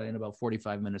you in about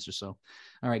 45 minutes or so.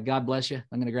 All right. God bless you.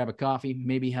 I'm going to grab a coffee,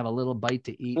 maybe have a little bite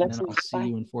to eat, and then I'll see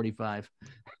you in 45.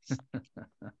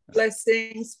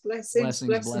 Blessings.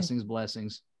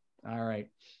 All right.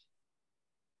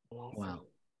 Wow.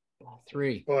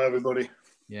 3. Bye, everybody.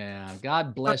 Yeah.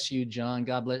 God bless you, John.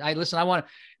 God bless. Listen, I want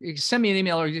to send me an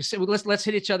email, or let's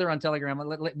hit each other on Telegram.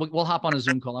 We'll hop on a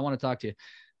Zoom call. I want to talk to you.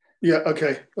 Yeah.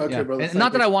 Okay. Okay, yeah. brother. And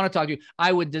not that I want to talk to you.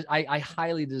 I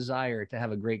highly desire to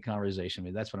have a great conversation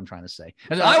with you. That's what I'm trying to say.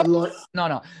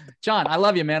 No, John, I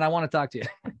love you, man. I want to talk to you.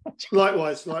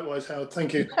 Likewise, Howard.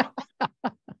 Thank you.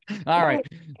 All right.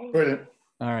 Brilliant.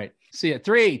 All right. See you.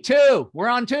 3, 2. We're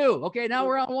on 2. Okay. Now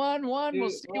we're on 1. We'll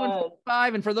see you in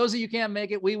 5. And for those of you who can't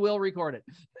make it, we will record it.